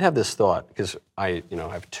I did have this thought, because I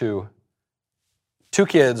have two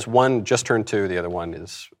kids. One just turned 2, the other one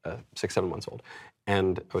is 6, 7 months old.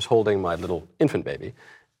 And I was holding my little infant baby,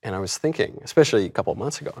 and I was thinking, especially a couple of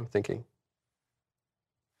months ago, I'm thinking,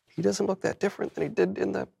 he doesn't look that different than he did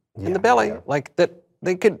in the belly. Yeah. Like that,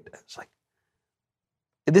 they could. It's like,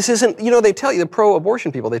 this isn't. They tell you, the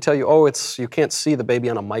pro-abortion people, they tell you, you can't see the baby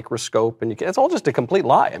on a microscope, and it's all just a complete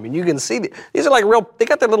lie. I mean, you can see these are like real. They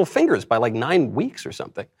got their little fingers by like 9 weeks or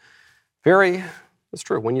something. That's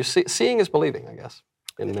true. When you seeing is believing, I guess,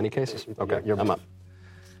 in many cases. Okay, I'm up.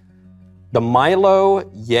 The Milo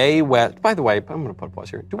Ye West. By the way, I'm going to put a pause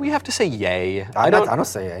here. Do we have to say Ye? I don't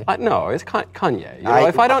say Ye. No, it's Kanye.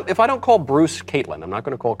 If I don't call Bruce Caitlyn, I'm not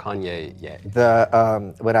going to call Kanye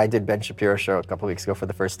Ye. When I did Ben Shapiro show a couple weeks ago for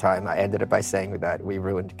the first time, I ended it by saying that we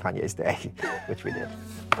ruined Kanye's day, which we did.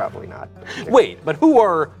 Probably not. Wait, but who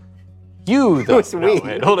are you, though? Who's we?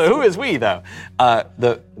 Wait, hold on. Who is we, though?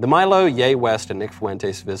 The Milo Ye West and Nick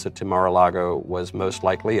Fuentes visit to Mar-a-Lago was most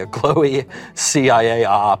likely a glowy CIA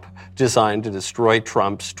op designed to destroy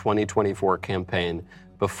Trump's 2024 campaign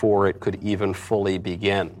before it could even fully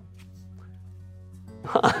begin.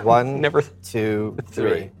 1, 2,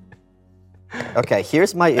 3. Okay,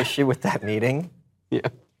 here's my issue with that meeting. Yeah.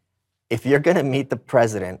 If you're going to meet the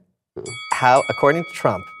president, how, according to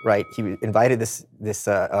Trump, right, he invited this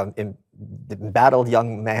embattled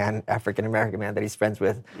young man, African-American man that he's friends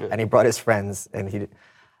with, and he brought his friends, and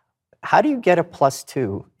how do you get a +2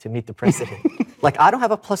 to meet the president? Like, I don't have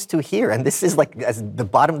a +2 here, and this is like as the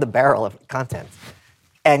bottom of the barrel of content.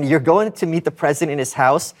 And you're going to meet the president in his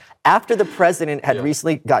house after the president had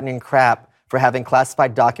recently gotten in crap for having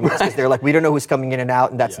classified documents, because they're like, we don't know who's coming in and out,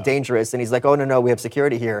 and that's dangerous. And he's like, oh, no, we have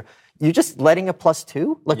security here. You're just letting a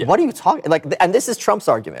 +2? Like, what are you talking? Like, and this is Trump's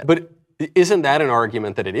argument. But isn't that an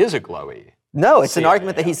argument that it is a glowy? No, it's an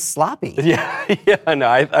argument that he's sloppy.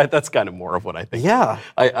 No, that's kind of more of what I think. Yeah.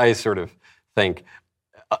 I sort of think.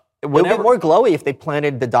 It would be more glowy if they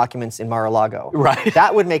planted the documents in Mar-a-Lago. Right.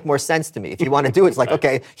 That would make more sense to me. If you want to do it, it's like,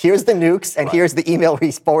 okay, here's the nukes, and here's the email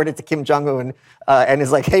he forwarded to Kim Jong-un, and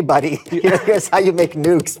is like, hey, buddy, here's how you make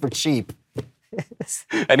nukes for cheap.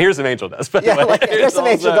 And here's an angel dust, by the way. Like, here's an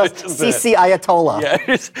angel dust, CC Ayatollah.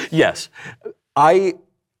 Yeah, yes. I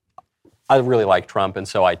really like Trump, and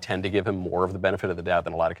so I tend to give him more of the benefit of the doubt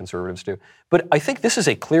than a lot of conservatives do. But I think this is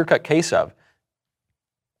a clear-cut case of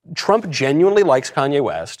Trump genuinely likes Kanye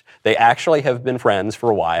West. They actually have been friends for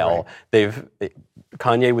a while. Right.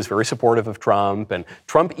 Kanye was very supportive of Trump, and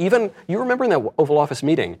Trump even, you remember in that Oval Office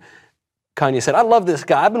meeting, Kanye said, I love this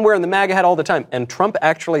guy, I've been wearing the MAGA hat all the time. And Trump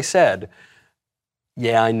actually said,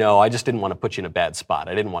 yeah, I know, I just didn't want to put you in a bad spot.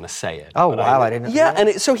 I didn't want to say it. Oh, wow, I didn't know. Yeah, and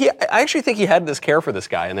I actually think he had this care for this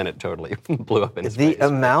guy, and then it totally blew up in his face. The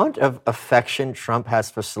amount of affection Trump has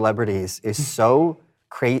for celebrities is so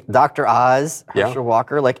crazy. Dr. Oz, Herschel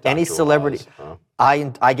Walker, like any celebrity.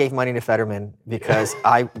 I gave money to Fetterman because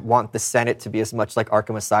I want the Senate to be as much like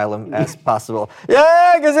Arkham Asylum as possible.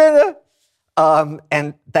 Yeah, because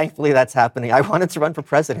and thankfully that's happening. I wanted to run for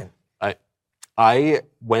president.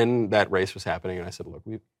 When that race was happening, and I said, look,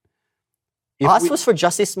 Oz was for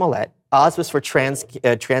Jussie Smollett. Oz was for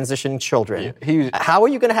transition children. Yeah, how are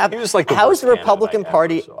you going to have? Like how is the Republican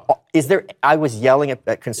Party? Is there? I was yelling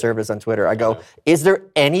at conservatives on Twitter. I go, is there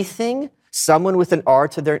anything someone with an R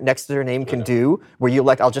next to their name can do where you're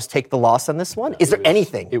like, I'll just take the loss on this one? Is there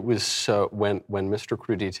anything? It was so when Mr.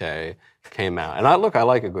 Crudité came out, and I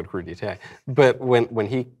like a good crudité, but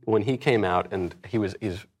when he came out and he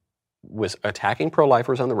was attacking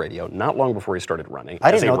pro-lifers on the radio not long before he started running.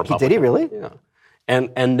 I didn't know. Did he really? Yeah.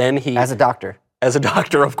 And then he... As a doctor. As a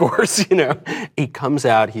doctor, of course, he comes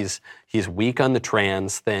out, he's weak on the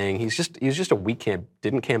trans thing. He's just a weak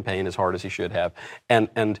didn't campaign as hard as he should have.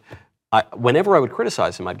 And whenever I would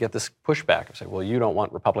criticize him, I'd get this pushback. I'd say, well, you don't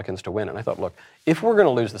want Republicans to win. And I thought, look, if we're going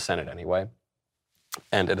to lose the Senate anyway,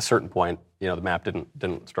 and at a certain point, the map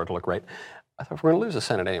didn't start to look right, I thought if we're going to lose the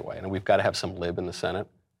Senate anyway, and we've got to have some lib in the Senate,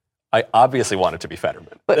 I obviously want it to be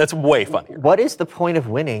Fetterman, but that's way funnier. What is the point of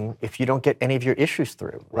winning if you don't get any of your issues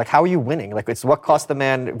through? Like, how are you winning? Like, it's what cost the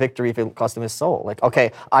man victory if it cost him his soul. Like,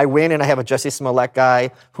 okay, I win and I have a Jussie Smollett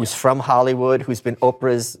guy who's from Hollywood, who's been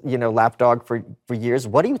Oprah's, lapdog for years.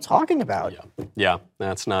 What are you talking about? Yeah,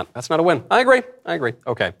 that's not a win. I agree.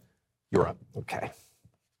 Okay, you're up. Okay.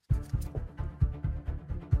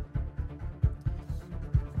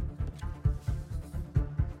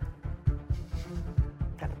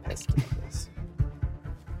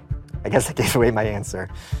 I guess I gave away my answer.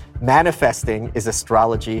 Manifesting is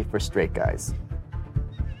astrology for straight guys.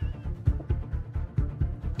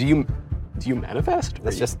 Do you manifest?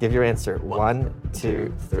 Let's just give your answer. 1,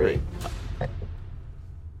 2, 3.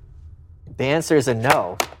 The answer is a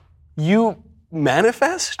no. You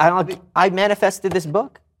manifest? I manifested this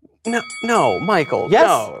book. No, Michael. Yes.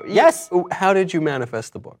 No. Yes. How did you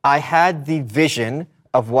manifest the book? I had the vision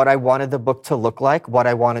of what I wanted the book to look like, what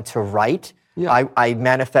I wanted to write. Yeah. I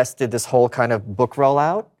manifested this whole kind of book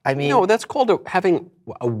rollout. I mean, no, that's called having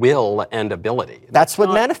a will and ability. That's what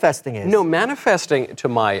manifesting is. No, manifesting, to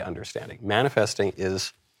my understanding, manifesting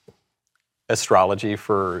is astrology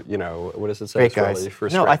for, what does it say? Straight guys. For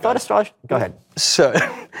no, I thought astrology. Go ahead. So,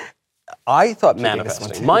 I thought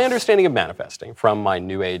manifesting. My understanding of manifesting from my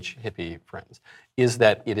New Age hippie friends is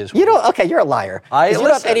that it is. Okay, you're a liar. You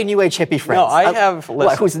don't have any New Age hippie friends. No, I have.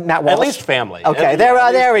 Who's Nat Walsh? At least family. Okay,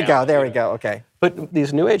 there we go. Okay. But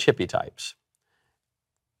these New Age hippie types,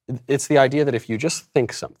 it's the idea that if you just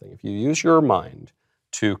think something, if you use your mind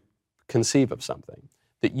to conceive of something,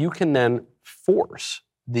 that you can then force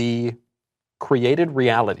the created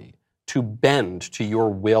reality to bend to your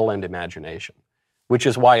will and imagination, which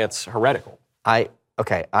is why it's heretical. I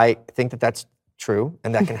think that's true,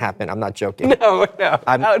 and that can happen. I'm not joking. No.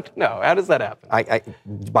 How does that happen?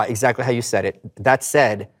 By exactly how you said it. That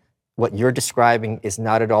said, what you're describing is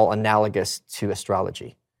not at all analogous to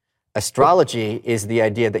astrology. Astrology is the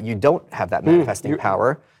idea that you don't have that manifesting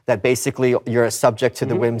power, that basically you're subject to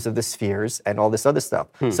the whims of the spheres and all this other stuff.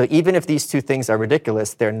 So even if these two things are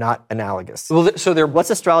ridiculous, they're not analogous. Well, what's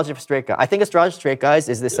astrology for straight guys? I think astrology for straight guys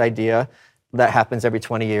is this idea that happens every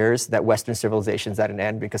 20 years, that Western civilization's at an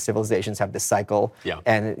end because civilizations have this cycle,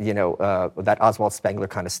 and that Oswald Spengler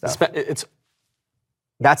kind of stuff.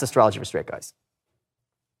 That's astrology for straight guys.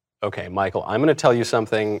 Okay, Michael, I'm going to tell you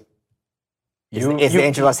something. Is the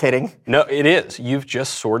angel us hitting? No, it is. You've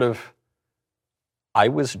just sort of. I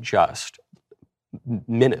was just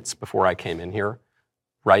minutes before I came in here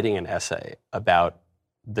writing an essay about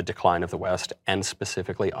the decline of the West and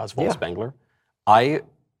specifically Oswald Spengler. I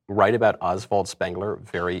write about Oswald Spengler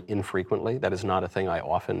very infrequently. That is not a thing I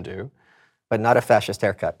often do. But not a fascist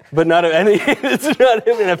haircut. But not it's not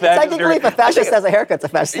even a fascist haircut. Technically, if a fascist has a haircut, it's a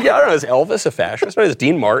fascist. Yeah, I don't know. Is Elvis a fascist? Or is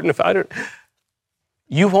Dean Martin?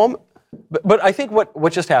 But I think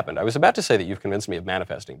what just happened, I was about to say that you've convinced me of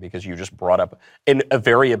manifesting because you just brought up a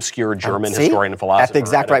very obscure German historian and philosopher. At the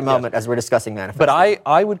exact right moment as we're discussing manifesting. But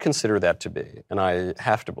I would consider that to be, and I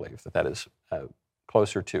have to believe that is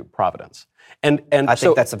closer to providence. And I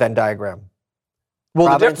think that's a Venn diagram. Well,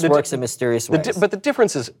 Providence works in mysterious ways. But the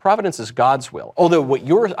difference is providence is God's will.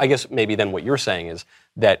 Although I guess maybe then what you're saying is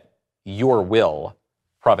that your will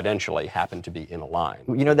providentially happened to be in a line.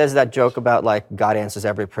 You know, there's that joke about like God answers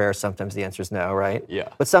every prayer. Sometimes the answer is no, right? Yeah.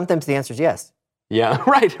 But sometimes the answer is yes. Yeah,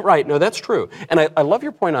 right. No, that's true. And I love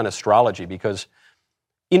your point on astrology because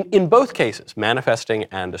in both cases, manifesting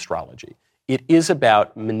and astrology, it is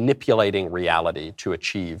about manipulating reality to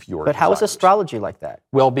achieve your But how is desires. astrology like that?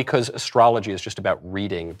 Well, because astrology is just about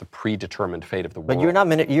reading the predetermined fate of the world.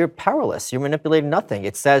 But you're powerless. You're manipulating nothing.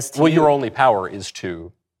 It says to Well, you, your only power is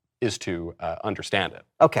to understand it.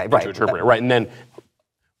 Okay, and right. to interpret it, right?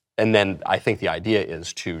 And then I think the idea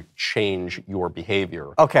is to change your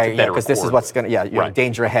behavior. Okay, to yeah, better because this is accord what's going to, you know, Right.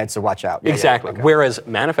 danger ahead, so watch out. Yeah, Exactly. yeah, okay. Whereas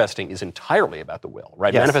manifesting is entirely about the will,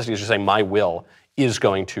 right? Yes. Manifesting is just saying my will is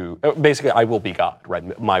going to, basically I will be God,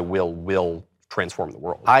 right? My will transform the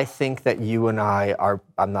world. I think that you and I are,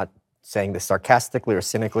 I'm not saying this sarcastically or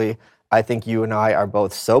cynically, I think you and I are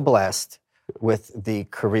both so blessed with the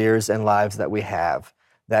careers and lives that we have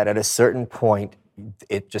that at a certain point,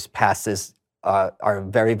 it just passes our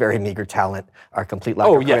very, very meager talent, our complete lack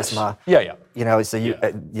of yes. charisma. Yeah. You know, so you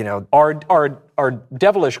know. Are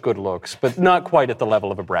devilish good looks, but not quite at the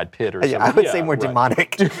level of a Brad Pitt or something. I would say more right.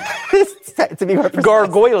 demonic. To be more precise.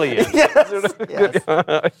 Gargoylian. Yes.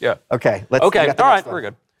 Yeah. Okay, let's. Okay, we got the all next right, one. we're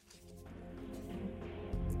good.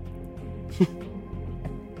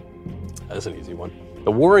 That's an easy one.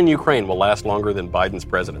 The war in Ukraine will last longer than Biden's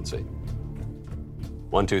presidency.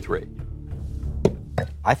 1, 2, 3.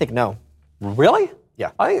 I think no. Really?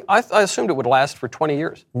 Yeah. I assumed it would last for 20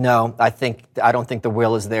 years. No, I don't think the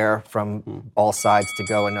will is there from all sides to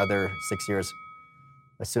go another 6 years.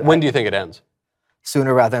 When do you think it ends?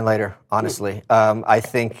 Sooner rather than later, honestly. I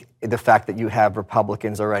think the fact that you have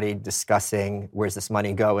Republicans already discussing where's this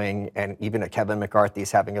money going, and even Kevin McCarthy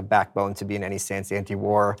is having a backbone to be in any sense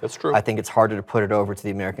anti-war. That's true. I think it's harder to put it over to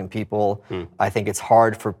the American people. I think it's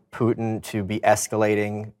hard for Putin to be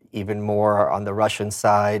escalating even more on the Russian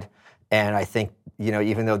side. And I think, you know,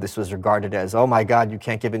 even though this was regarded as, oh my God, you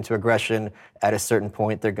can't give in to aggression, at a certain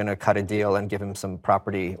point they're going to cut a deal and give him some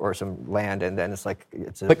property or some land, and then it's like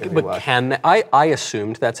it's a But can I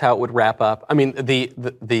assumed that's how it would wrap up. I mean,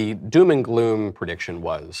 the doom and gloom prediction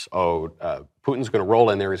was, Putin's going to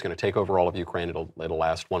roll in there, he's going to take over all of Ukraine, it'll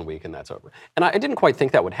last 1 week and that's over. And I didn't quite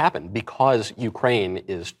think that would happen because Ukraine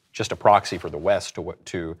is just a proxy for the West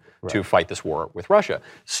to fight this war with Russia.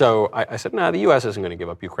 So I said, no, the U.S. isn't going to give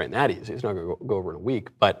up Ukraine that easy. It's not going to go over in a week.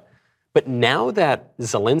 But now that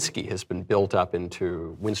Zelensky has been built up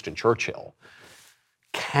into Winston Churchill,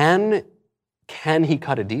 can he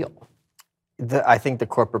cut a deal? I think the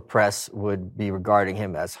corporate press would be regarding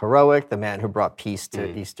him as heroic, the man who brought peace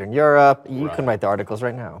to Eastern Europe. You can write the articles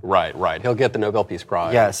right now. Right. He'll get the Nobel Peace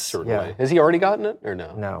Prize. Yes, certainly. yeah. Has he already gotten it or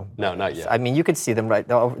no? No, not yet. I mean, you could see them right.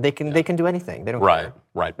 They can do anything. They don't care.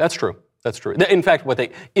 Right. That's true. In fact,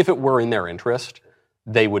 if it were in their interest,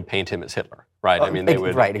 they would paint him as Hitler. Right. I mean, they would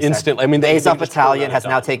exactly. instantly. I mean, the they Azov just Battalion turn has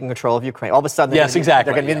around now and taken control of Ukraine. All of a sudden, Yes,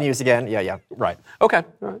 exactly, they're going to be in the yeah. news again. Yeah. Right. Okay.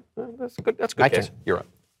 All right. That's good. That's a good My case. turn. You're up.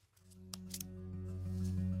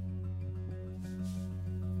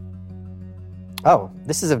 Oh,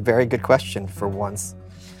 this is a very good question for once.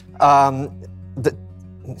 The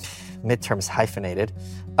midterms hyphenated.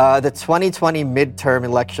 The 2020 midterm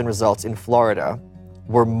election results in Florida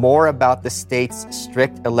were more about the state's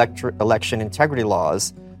strict election integrity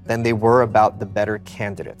laws than they were about the better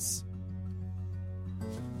candidates.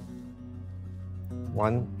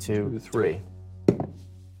 1, 2, 3.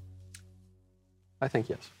 I think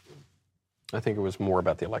yes. I think it was more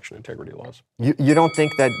about the election integrity laws. You don't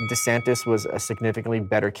think that DeSantis was a significantly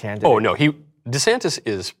better candidate? Oh no, DeSantis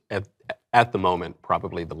is at the moment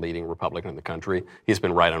probably the leading Republican in the country. He's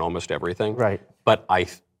been right on almost everything. Right. But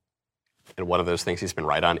and one of those things he's been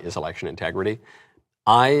right on is election integrity.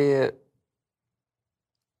 I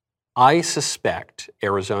suspect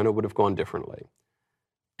Arizona would have gone differently,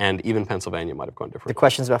 and even Pennsylvania might have gone The differently.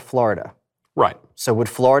 question's about Florida. Right. So would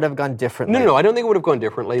Florida have gone differently? No, I don't think it would have gone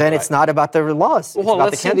differently. Then it's not about the laws. It's Well, about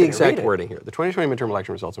let's the see the candidate. exact Read it. wording here. The 2020 midterm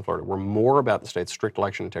election results in Florida were more about the state's strict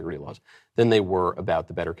election integrity laws than they were about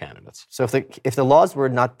the better candidates. So if the laws were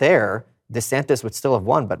not there, DeSantis would still have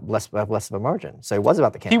won, but less of a margin. So it was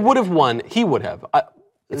about the He candidate. would have won. He would have.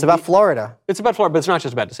 It's about Florida. It's about Florida, but it's not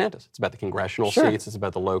just about DeSantis. It's about the congressional Sure. seats. It's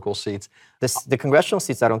about the local seats. The congressional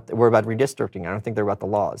seats were about redistricting. I don't think they're about the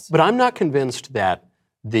laws. But I'm not convinced that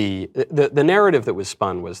the narrative that was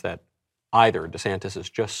spun was that either DeSantis is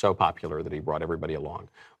just so popular that he brought everybody along,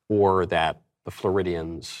 or that the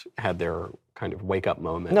Floridians had their kind of wake-up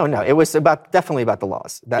moment. No, it was definitely about the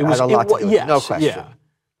laws. That had a lot to do with it. No question. Yeah.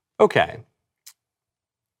 Okay.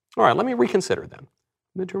 All right, let me reconsider then.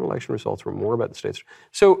 Midterm election results were more about the states.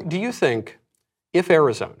 So do you think if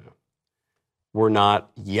Arizona were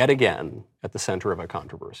not yet again at the center of a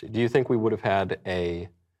controversy, do you think we would have had a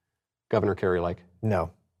Governor Kerry Lake?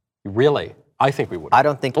 No. Really? I think we would. I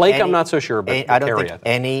don't think Lake, I'm not so sure, but I don't Kerry, think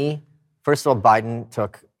any. First of all, Biden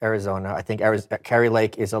took Arizona. I think Kerry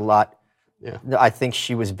Lake is a lot. Yeah. I think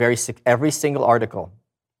she was very sick. Every single article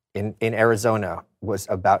in Arizona was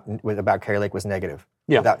about Kerry Lake was negative,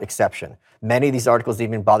 without exception. Many of these articles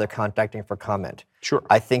didn't even bother contacting for comment. Sure.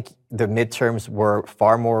 I think the midterms were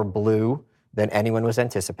far more blue than anyone was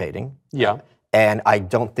anticipating. Yeah. And I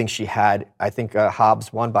don't think she had. I think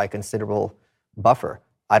Hobbs won by a considerable buffer.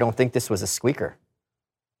 I don't think this was a squeaker.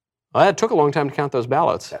 Well, it took a long time to count those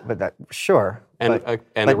ballots. But that, sure. And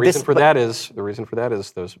the reason for that is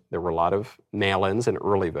there were a lot of mail-ins and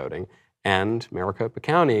early voting, and Maricopa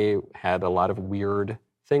County had a lot of weird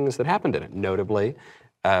things that happened in it. Notably,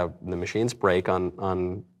 the machines break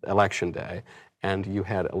on election day, and you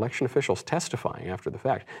had election officials testifying after the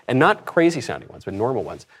fact, and not crazy-sounding ones, but normal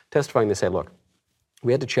ones, testifying to say, look,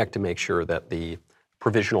 we had to check to make sure that the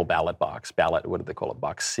provisional ballot, what do they call it,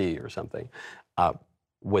 box C or something,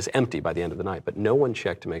 was empty by the end of the night, but no one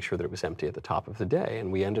checked to make sure that it was empty at the top of the day.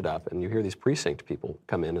 And we ended up, and you hear these precinct people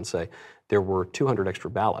come in and say, there were 200 extra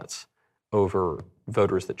ballots over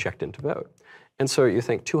voters that checked in to vote. And so you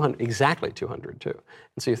think 200, exactly 200 too.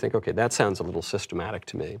 And so you think, okay, that sounds a little systematic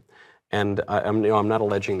to me. And I'm not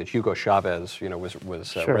alleging that Hugo Chavez,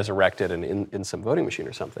 was resurrected and in some voting machine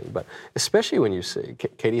or something. But especially when you see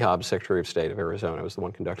Katie Hobbs, Secretary of State of Arizona, was the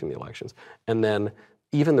one conducting the elections, and then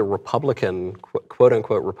even the Republican,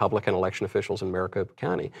 quote-unquote Republican election officials in Maricopa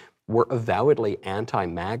County were avowedly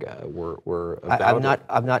anti-MAGA.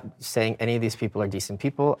 I'm not saying any of these people are decent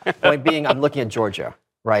people. Point being, I'm looking at Georgia,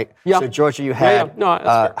 right? Yeah. So Georgia, you had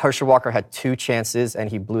No, Herschel Walker had 2 chances and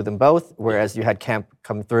he blew them both. Whereas you had Kemp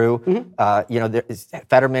come through. Mm-hmm.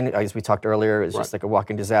 Fetterman, as we talked earlier, is just like a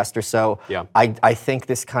walking disaster. So I think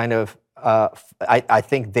this kind of I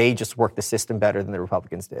think they just worked the system better than the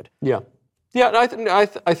Republicans did. Yeah. Yeah,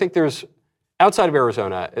 I think there's, outside of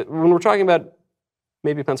Arizona, when we're talking about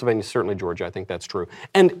maybe Pennsylvania, certainly Georgia, I think that's true.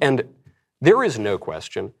 And there is no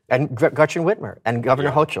question. And Gretchen Whitmer and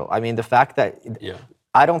Governor Hochul. I mean, the fact that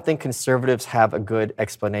I don't think conservatives have a good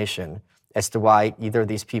explanation as to why either of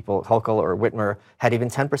these people, Hochul or Whitmer, had even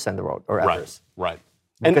 10% of the vote or others. Right.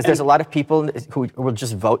 Because there's a lot of people who will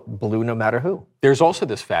just vote blue no matter who. There's also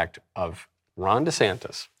this fact of Ron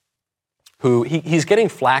DeSantis, who he's getting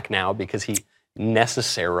flack now because he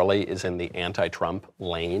necessarily is in the anti-Trump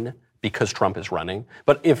lane because Trump is running.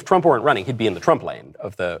 But if Trump weren't running, he'd be in the Trump lane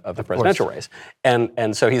of the presidential race.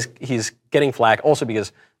 And so he's getting flack also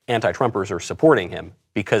because anti-Trumpers are supporting him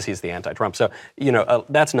because he's the anti-Trump. So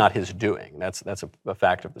that's not his doing. That's a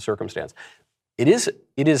fact of the circumstance. It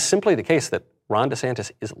is simply the case that Ron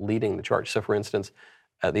DeSantis is leading the charge. So for instance,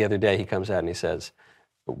 the other day he comes out and he says,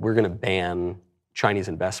 we're going to ban Chinese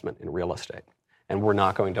investment in real estate. And we're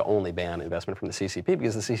not going to only ban investment from the CCP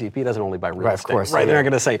because the CCP doesn't only buy real estate. Of course, right? They're not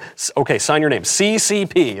going to say, okay, sign your name,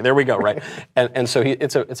 CCP. There we go, right? and so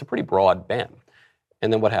it's a pretty broad ban.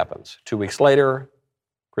 And then what happens? 2 weeks later,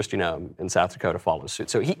 Kristi Noem in South Dakota follows suit.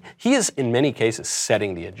 So he is in many cases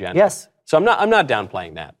setting the agenda. Yes. So I'm not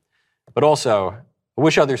downplaying that, but also I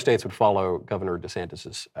wish other states would follow Governor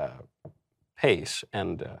DeSantis's pace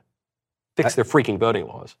and fix their freaking voting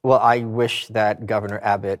laws. Well, I wish that Governor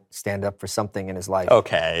Abbott stand up for something in his life.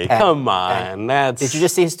 Okay, come on. Did you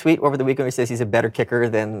just see his tweet over the weekend where he says he's a better kicker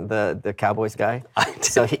than the Cowboys guy?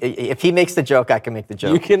 So if he makes the joke, I can make the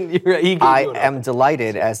joke. I am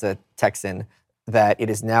delighted as a Texan that it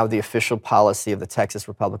is now the official policy of the Texas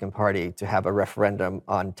Republican Party to have a referendum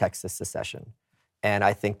on Texas secession. And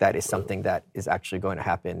I think that is something that is actually going to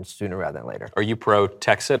happen sooner rather than later. Are you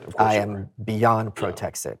pro-Texit? Of course I am beyond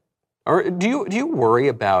pro-Texit. Or do you worry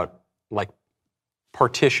about, like,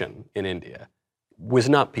 partition in India was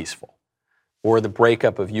not peaceful, or the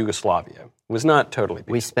breakup of Yugoslavia was not totally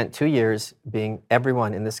peaceful? We spent 2 years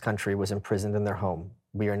everyone in this country was imprisoned in their home.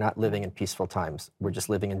 We are not living in peaceful times. We're just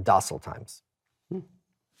living in docile times.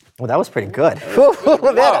 Well, that was pretty good.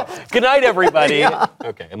 Wow. Good night, everybody. Yeah.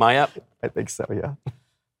 Okay, am I up? I think so, yeah.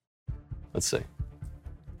 Let's see.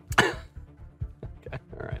 Okay,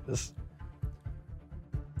 all right.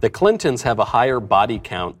 The Clintons have a higher body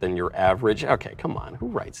count than your average. Okay, come on. Who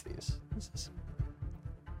writes these?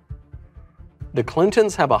 The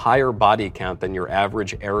Clintons have a higher body count than your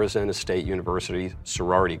average Arizona State University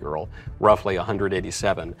sorority girl, roughly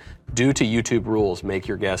 187. Due to YouTube rules, make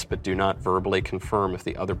your guess, but do not verbally confirm if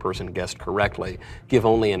the other person guessed correctly. Give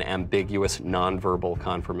only an ambiguous, nonverbal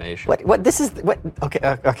confirmation. What? This is what? Okay.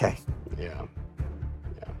 Okay. Yeah.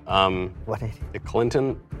 What? The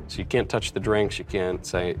Clinton. So you can't touch the drinks. You can't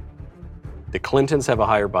say. The Clintons have a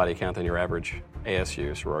higher body count than your average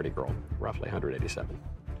ASU sorority girl, roughly 187.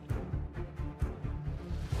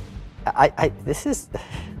 I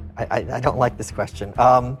don't like this question.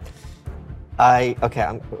 Okay.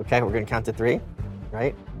 We're gonna count to 3,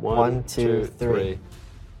 right? One, two, three.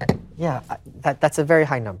 Yeah, that's a very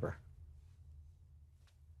high number.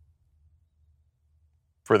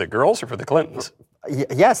 For the girls or for the Clintons?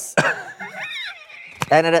 Yes.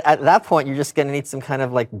 And at that point, you're just gonna need some kind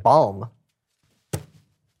of like balm.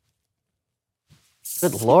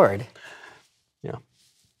 Good Lord. Yeah.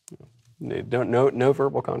 No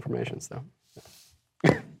verbal confirmations, though.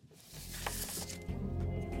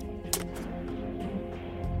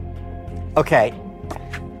 Okay.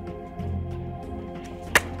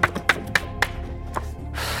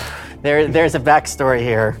 There's a backstory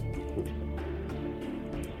here.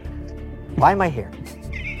 Why am I here?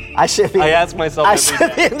 I should be. I ask myself I every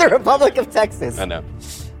should day. be in the Republic of Texas. I know.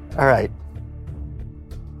 All right.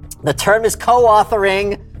 The term is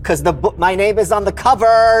co-authoring because my name is on the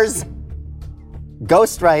covers.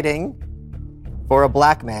 Ghostwriting for a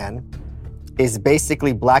black man is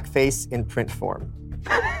basically blackface in print form.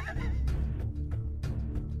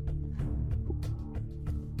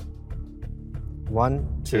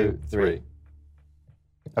 One, two, three.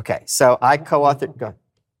 Okay, so I co-authored. Go ahead.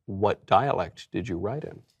 What dialect did you write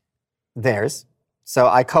in? Theirs. So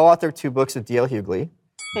I co-authored 2 books with D.L. Hughley.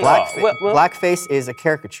 Blackface is a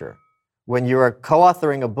caricature. When you are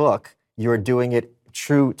co-authoring a book, you are doing it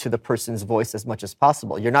true to the person's voice as much as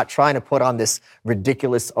possible. You're not trying to put on this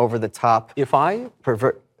ridiculous, over-the-top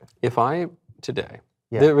pervert. Today,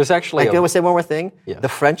 Yeah. there was actually. I want to say one more thing. Yeah. The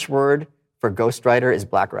French word for ghostwriter is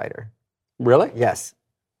black writer. Really? Yes.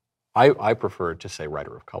 I prefer to say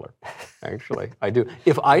writer of color. Actually, I do.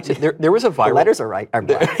 There was a viral. The letters are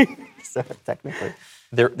black. So technically,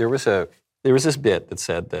 there was this bit that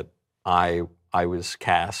said that I was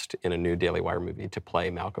cast in a new Daily Wire movie to play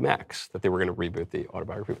Malcolm X, that they were going to reboot the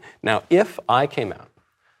autobiography. Now, if I came out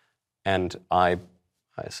and I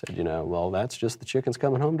said, well, that's just the chickens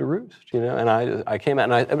coming home to roost, and I came out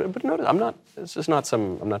and but notice, I'm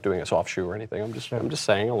not doing a soft shoe or anything. I'm just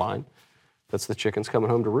saying a line. That's the chickens coming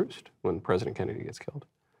home to roost when President Kennedy gets killed.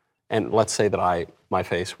 And let's say that my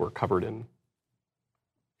face were covered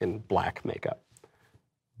in black makeup.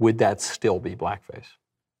 Would that still be blackface?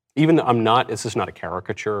 Even though this is not a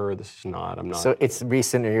caricature, I'm not. So it's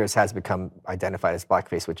recent years has become identified as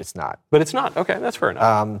blackface, which it's not. But it's not. Okay, that's fair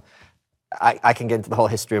enough. I can get into the whole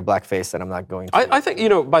history of blackface, and I'm not going to. I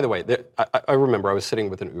think, by the way, I remember I was sitting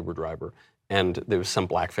with an Uber driver, and there was some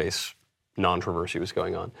blackface controversy was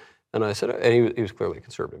going on. And I said, and he was clearly a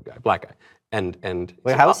conservative guy, black guy. And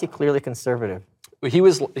wait, how is he clearly conservative? He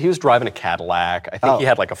was driving a Cadillac. I think he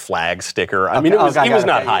had like a flag sticker. I mean, he was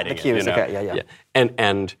not hiding it. Okay,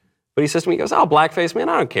 yeah. But he says to me, he goes, blackface, man,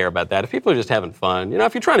 I don't care about that. If people are just having fun,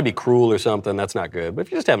 if you're trying to be cruel or something, that's not good. But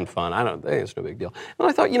if you're just having fun, I think it's no big deal. And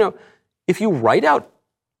I thought, if you write out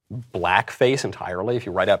blackface entirely, if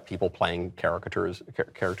you write out people playing characters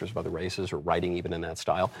of other races or writing even in that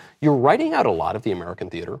style, you're writing out a lot of the American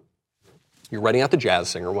theater. You're writing out The Jazz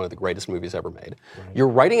Singer, one of the greatest movies ever made. Right. You're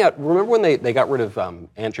writing out, remember when they got rid of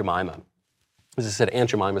Aunt Jemima? As I said, Aunt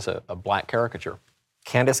Jemima's a black caricature.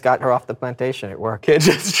 Candace got her off the plantation. It worked.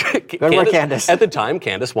 Good work, Candace. At the time,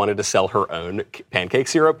 Candace wanted to sell her own pancake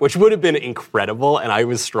syrup, which would have been incredible, and I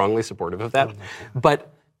was strongly supportive of that.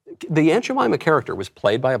 But the Aunt Jemima character was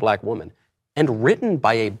played by a black woman and written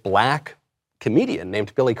by a black comedian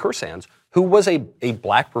named Billy Kersands, who was a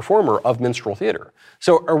black performer of minstrel theater.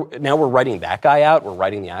 So now we're writing that guy out. We're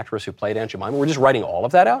writing the actress who played Aunt Jemima. We're just writing all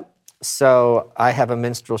of that out? So I have a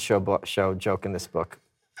minstrel show joke in this book.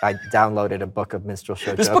 I downloaded a book of minstrel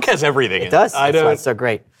show jokes. This book has everything in it. It does. That's why it's so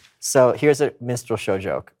great. So here's a minstrel show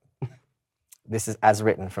joke. This is as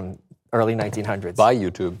written from early 1900s. By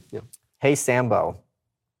YouTube. Yeah. Hey, Sambo,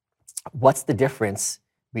 what's the difference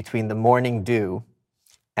between the morning dew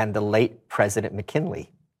and the late President McKinley?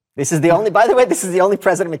 This is the only, by the way, this is the only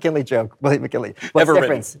President McKinley joke, William McKinley. What's the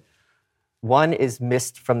difference? Written. One is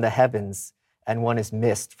mist from the heavens and one is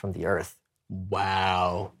mist from the earth.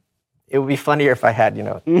 Wow. It would be funnier if I had,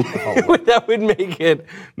 That would make it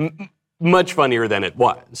much funnier than it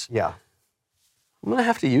was. Yeah. I'm going to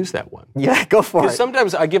have to use that one. Yeah, go for it.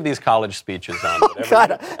 Sometimes I give these college speeches on whatever,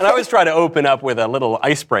 God. and I always try to open up with a little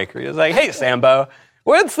icebreaker. It's like, hey, Sambo,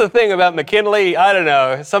 what's the thing about McKinley? I don't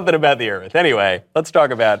know, something about the earth. Anyway, let's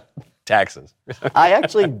talk about taxes. I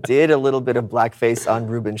actually did a little bit of blackface on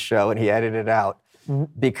Ruben's show, and he edited it out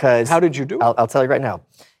because... How did you do it? I'll tell you right now.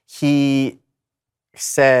 He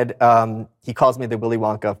said, he calls me the Willy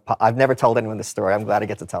Wonka of... I've never told anyone this story. I'm glad I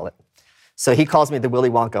get to tell it. So he calls me the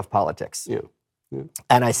Willy Wonka of politics. Yeah. Yeah.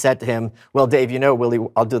 And I said to him, well, Dave, you know, Willy,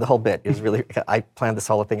 I'll do the whole bit. It was really, I planned this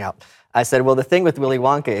whole thing out. I said, well, the thing with Willy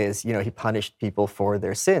Wonka is, you know, he punished people for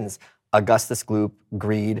their sins. Augustus Gloop,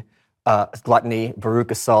 greed. Gluttony,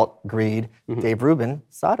 Baruch assault, greed. Dave Rubin,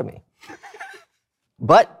 sodomy.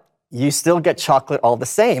 But you still get chocolate all the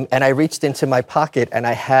same. And I reached into my pocket and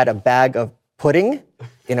I had a bag of pudding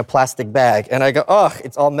in a plastic bag. And I go, oh,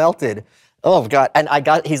 it's all melted. Oh, God. And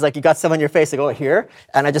he's like, you got some on your face. I go, here.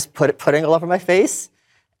 And I just put pudding all over my face.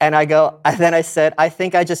 And then I said, I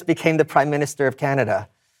think I just became the Prime Minister of Canada.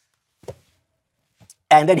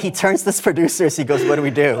 And then he turns to his producers. He goes, what do we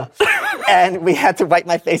do? And we had to wipe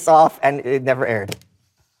my face off, and it never aired.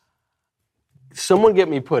 Someone get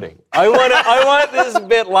me pudding. I want this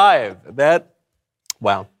bit live.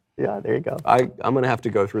 Wow. Yeah, there you go. I'm going to have to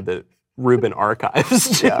go through the Rubin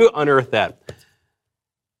archives to unearth that.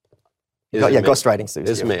 Ghostwriting. So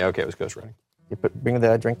It's me. Okay, it was ghostwriting. Bring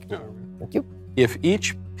the drink. No. Thank you. If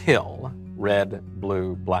each pill, red,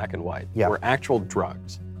 blue, black, and white, were actual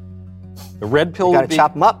drugs, the red pill would be... You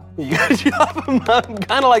gotta chop them up. You gotta chop them up.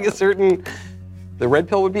 Kind of like a certain... The red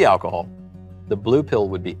pill would be alcohol. The blue pill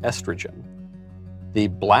would be estrogen. The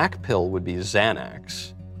black pill would be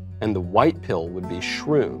Xanax. And the white pill would be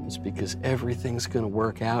shrooms, because everything's going to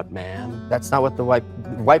work out, man. That's not what the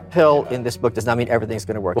white pill in this book does not mean everything's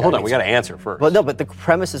going to work out. Hold on, we got to answer first. Well, no, but the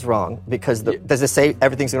premise is wrong, because does it say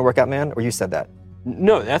everything's going to work out, man? Or you said that?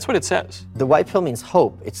 No, that's what it says. The white pill means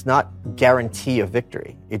hope. It's not guarantee of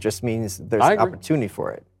victory. It just means there's an opportunity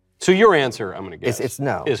for it. So your answer, I'm going to guess, it's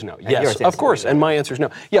no. Is no. Yes, of course. And my answer is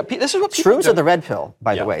no. Yeah, this is what people Shrooms are the red pill,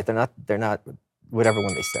 by the way. They're not whatever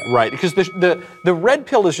one they said. Right, because the red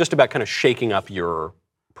pill is just about kind of shaking up your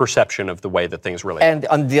perception of the way that things really are.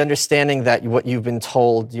 And the understanding that what you've been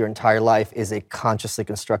told your entire life is a consciously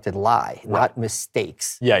constructed lie, not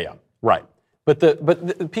mistakes. Yeah, right. But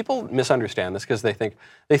the people misunderstand this because they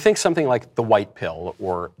think something like the white pill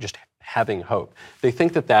or just having hope. They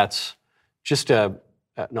think that that's just an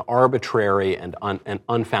arbitrary and an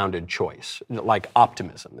unfounded choice, like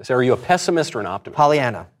optimism. Are you a pessimist or an optimist?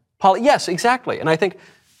 Pollyanna. Yes, exactly. And I think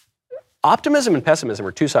optimism and pessimism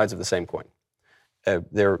are two sides of the same coin.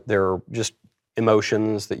 They're just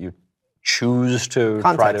emotions that you choose to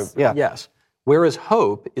Context, try to... Yes. Whereas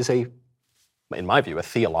hope is in my view, a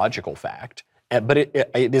theological fact. But it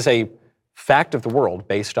is a fact of the world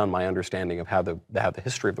based on my understanding of how the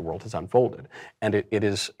history of the world has unfolded. And it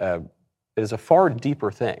is a far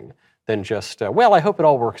deeper thing than just, I hope it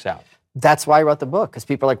all works out. That's why I wrote the book, because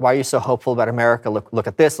people are like, why are you so hopeful about America? Look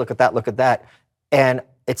at this, look at that, look at that. And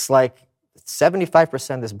it's like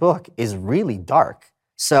 75% of this book is really dark.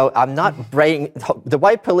 So I'm not bringing, the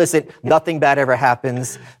white pill isn't nothing bad ever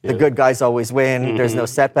happens, the good guys always win, there's no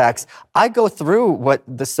setbacks. I go through what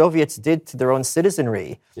the Soviets did to their own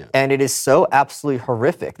citizenry, and it is so absolutely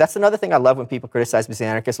horrific. That's another thing I love when people criticize me as an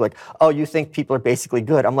anarchist, like, oh, you think people are basically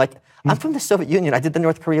good. I'm like, I'm from the Soviet Union, I did the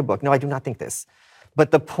North Korea book. No, I do not think this.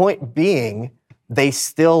 But the point being, they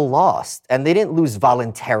still lost. And they didn't lose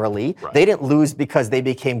voluntarily. Right. They didn't lose because they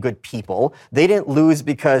became good people. They didn't lose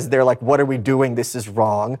because they're like, what are we doing? This is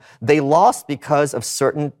wrong. They lost because of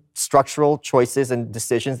certain structural choices and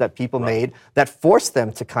decisions that people made that forced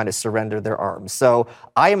them to kind of surrender their arms. So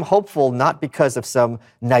I am hopeful not because of some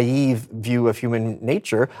naive view of human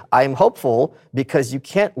nature. I am hopeful because you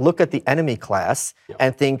can't look at the enemy class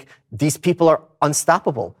and think these people are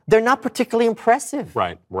unstoppable. They're not particularly impressive.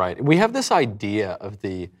 Right. We have this idea of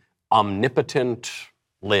the omnipotent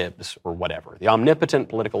libs or whatever, the omnipotent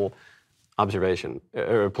political observation,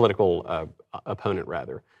 or political opponent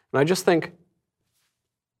rather. And I just think,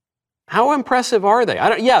 how impressive are they?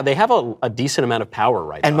 They have a decent amount of power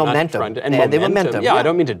right now. Momentum. And momentum. Yeah, I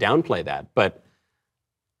don't mean to downplay that, but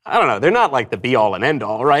I don't know. They're not like the be-all and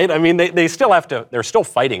end-all, right? I mean, they still have to, they're still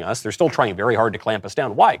fighting us. They're still trying very hard to clamp us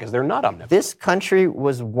down. Why? Because they're not omnipotent. This country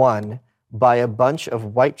was won by a bunch of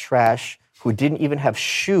white trash who didn't even have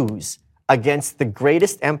shoes against the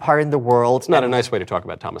greatest empire in the world. It's not a nice way to talk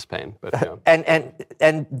about Thomas Paine, but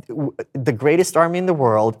and the greatest army in the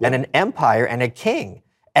world, and an empire and a king.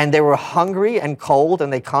 And they were hungry and cold,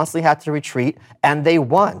 and they constantly had to retreat, and they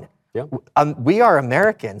won. Yeah. We are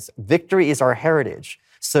Americans. Victory is our heritage.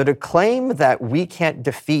 So to claim that we can't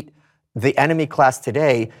defeat the enemy class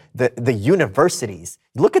today, the universities,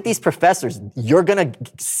 look at these professors. You're going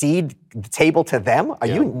to cede the table to them? Are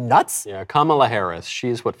you nuts? Yeah, Kamala Harris.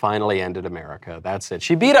 She's what finally ended America. That's it.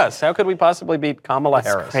 She beat us. How could we possibly beat Kamala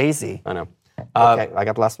Harris? It's crazy. I know. Okay, I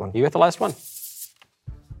got the last one. You got the last one.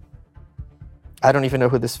 I don't even know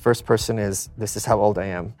who this first person is. This is how old I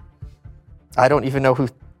am. I don't even know who.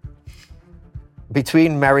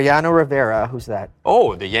 Between Mariano Rivera, who's that?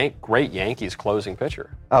 Oh, the great Yankees closing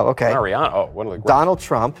pitcher. Oh, okay. Mariano. Oh, one of the great. Donald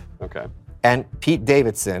Trump. Okay. And Pete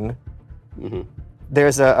Davidson. Mm-hmm.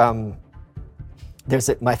 There's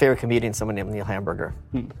my favorite comedian, someone named Neil Hamburger.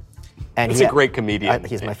 And he's a great comedian.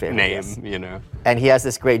 He's my favorite name, yes. you know. And he has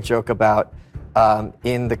this great joke about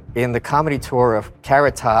in the comedy tour of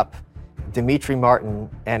Carrot Top, Dimitri Martin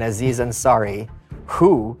and Aziz Ansari,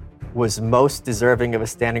 who was most deserving of a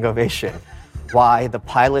standing ovation? Why? The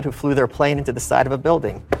pilot who flew their plane into the side of a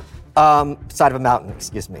building. Side of a mountain,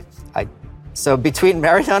 excuse me. So between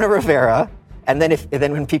Mariano Rivera, and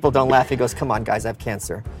then when people don't laugh, he goes, "Come on, guys, I have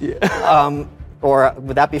cancer." Yeah. Or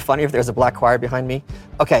would that be funny if there's a black choir behind me?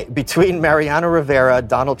 Okay, between Mariano Rivera,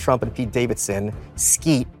 Donald Trump, and Pete Davidson,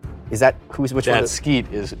 Skeet, is that which one? That Skeet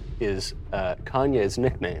is Kanye's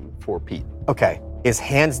nickname for Pete. Okay, is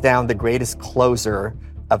hands down the greatest closer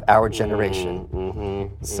of our generation.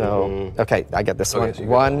 Okay, I get this one. So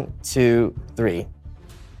 1, 2, 3.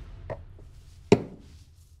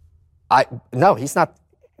 No, he's not.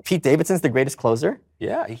 Pete Davidson's the greatest closer?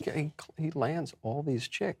 Yeah, he lands all these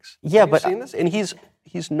chicks. Yeah, Have you but seen this? And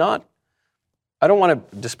he's not. I don't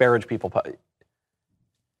want to disparage people.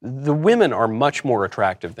 The women are much more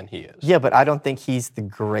attractive than he is. Yeah, but I don't think he's the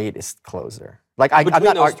greatest closer. Like Between I'm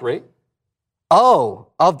not those three. Oh,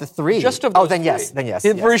 of the three. Just of those then three. Yes. For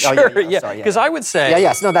Yes. sure. Oh, yeah. Because I would say. Yeah.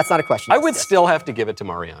 Yes. No, that's not a question. I would still have to give it to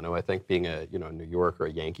Mariano. I think being a New York or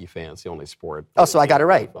a Yankee fan, it's the only sport. Oh, so I got it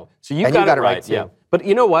right. So you got it right. Yeah. But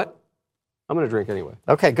you know what? I'm going to drink anyway.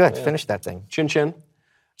 Okay. Good. Yeah. Finish that thing. Chin chin.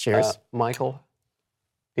 Cheers, Michael.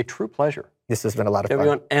 A true pleasure. This has been a lot of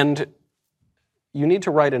fun. And you need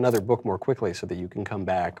to write another book more quickly so that you can come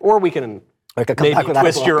back, or we can maybe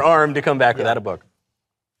twist your arm to come back without a book.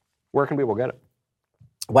 Where can people get it?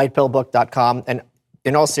 Whitepillbook.com. And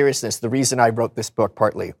in all seriousness, the reason I wrote this book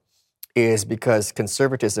partly is because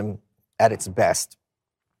conservatism at its best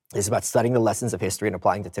is about studying the lessons of history and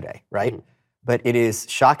applying to today, right? Mm-hmm. But it is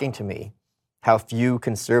shocking to me how few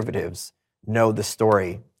conservatives know the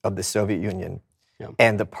story of the Soviet Union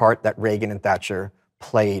and the part that Reagan and Thatcher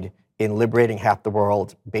played in liberating half the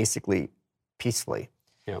world basically peacefully.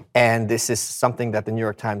 Yeah. And this is something that the New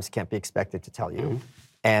York Times can't be expected to tell you. Mm-hmm.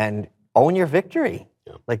 And own your victory.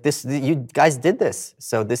 Yeah. Like this, you guys did this.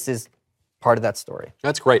 So this is part of that story.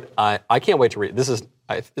 That's great. I can't wait to read it. Is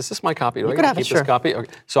this my copy? You can have keep this copy?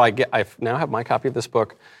 Okay. So I now have my copy of this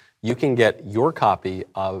book. You can get your copy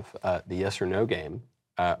of the Yes or No game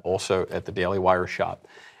also at the Daily Wire shop.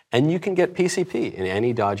 And you can get PCP in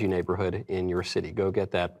any dodgy neighborhood in your city. Go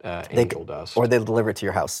get that angel dust. Or they'll deliver it to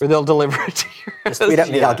your house. Or they'll deliver it to your house. Just tweet at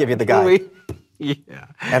me, I'll give you the guy. Yeah.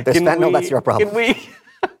 And if there's fentanyl, that's your problem.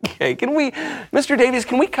 Can we, Mr. Davies,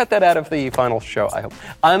 can we cut that out of the final show, I hope?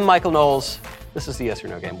 I'm Michael Knowles. This is the Yes or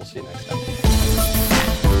No game. We'll see you next time.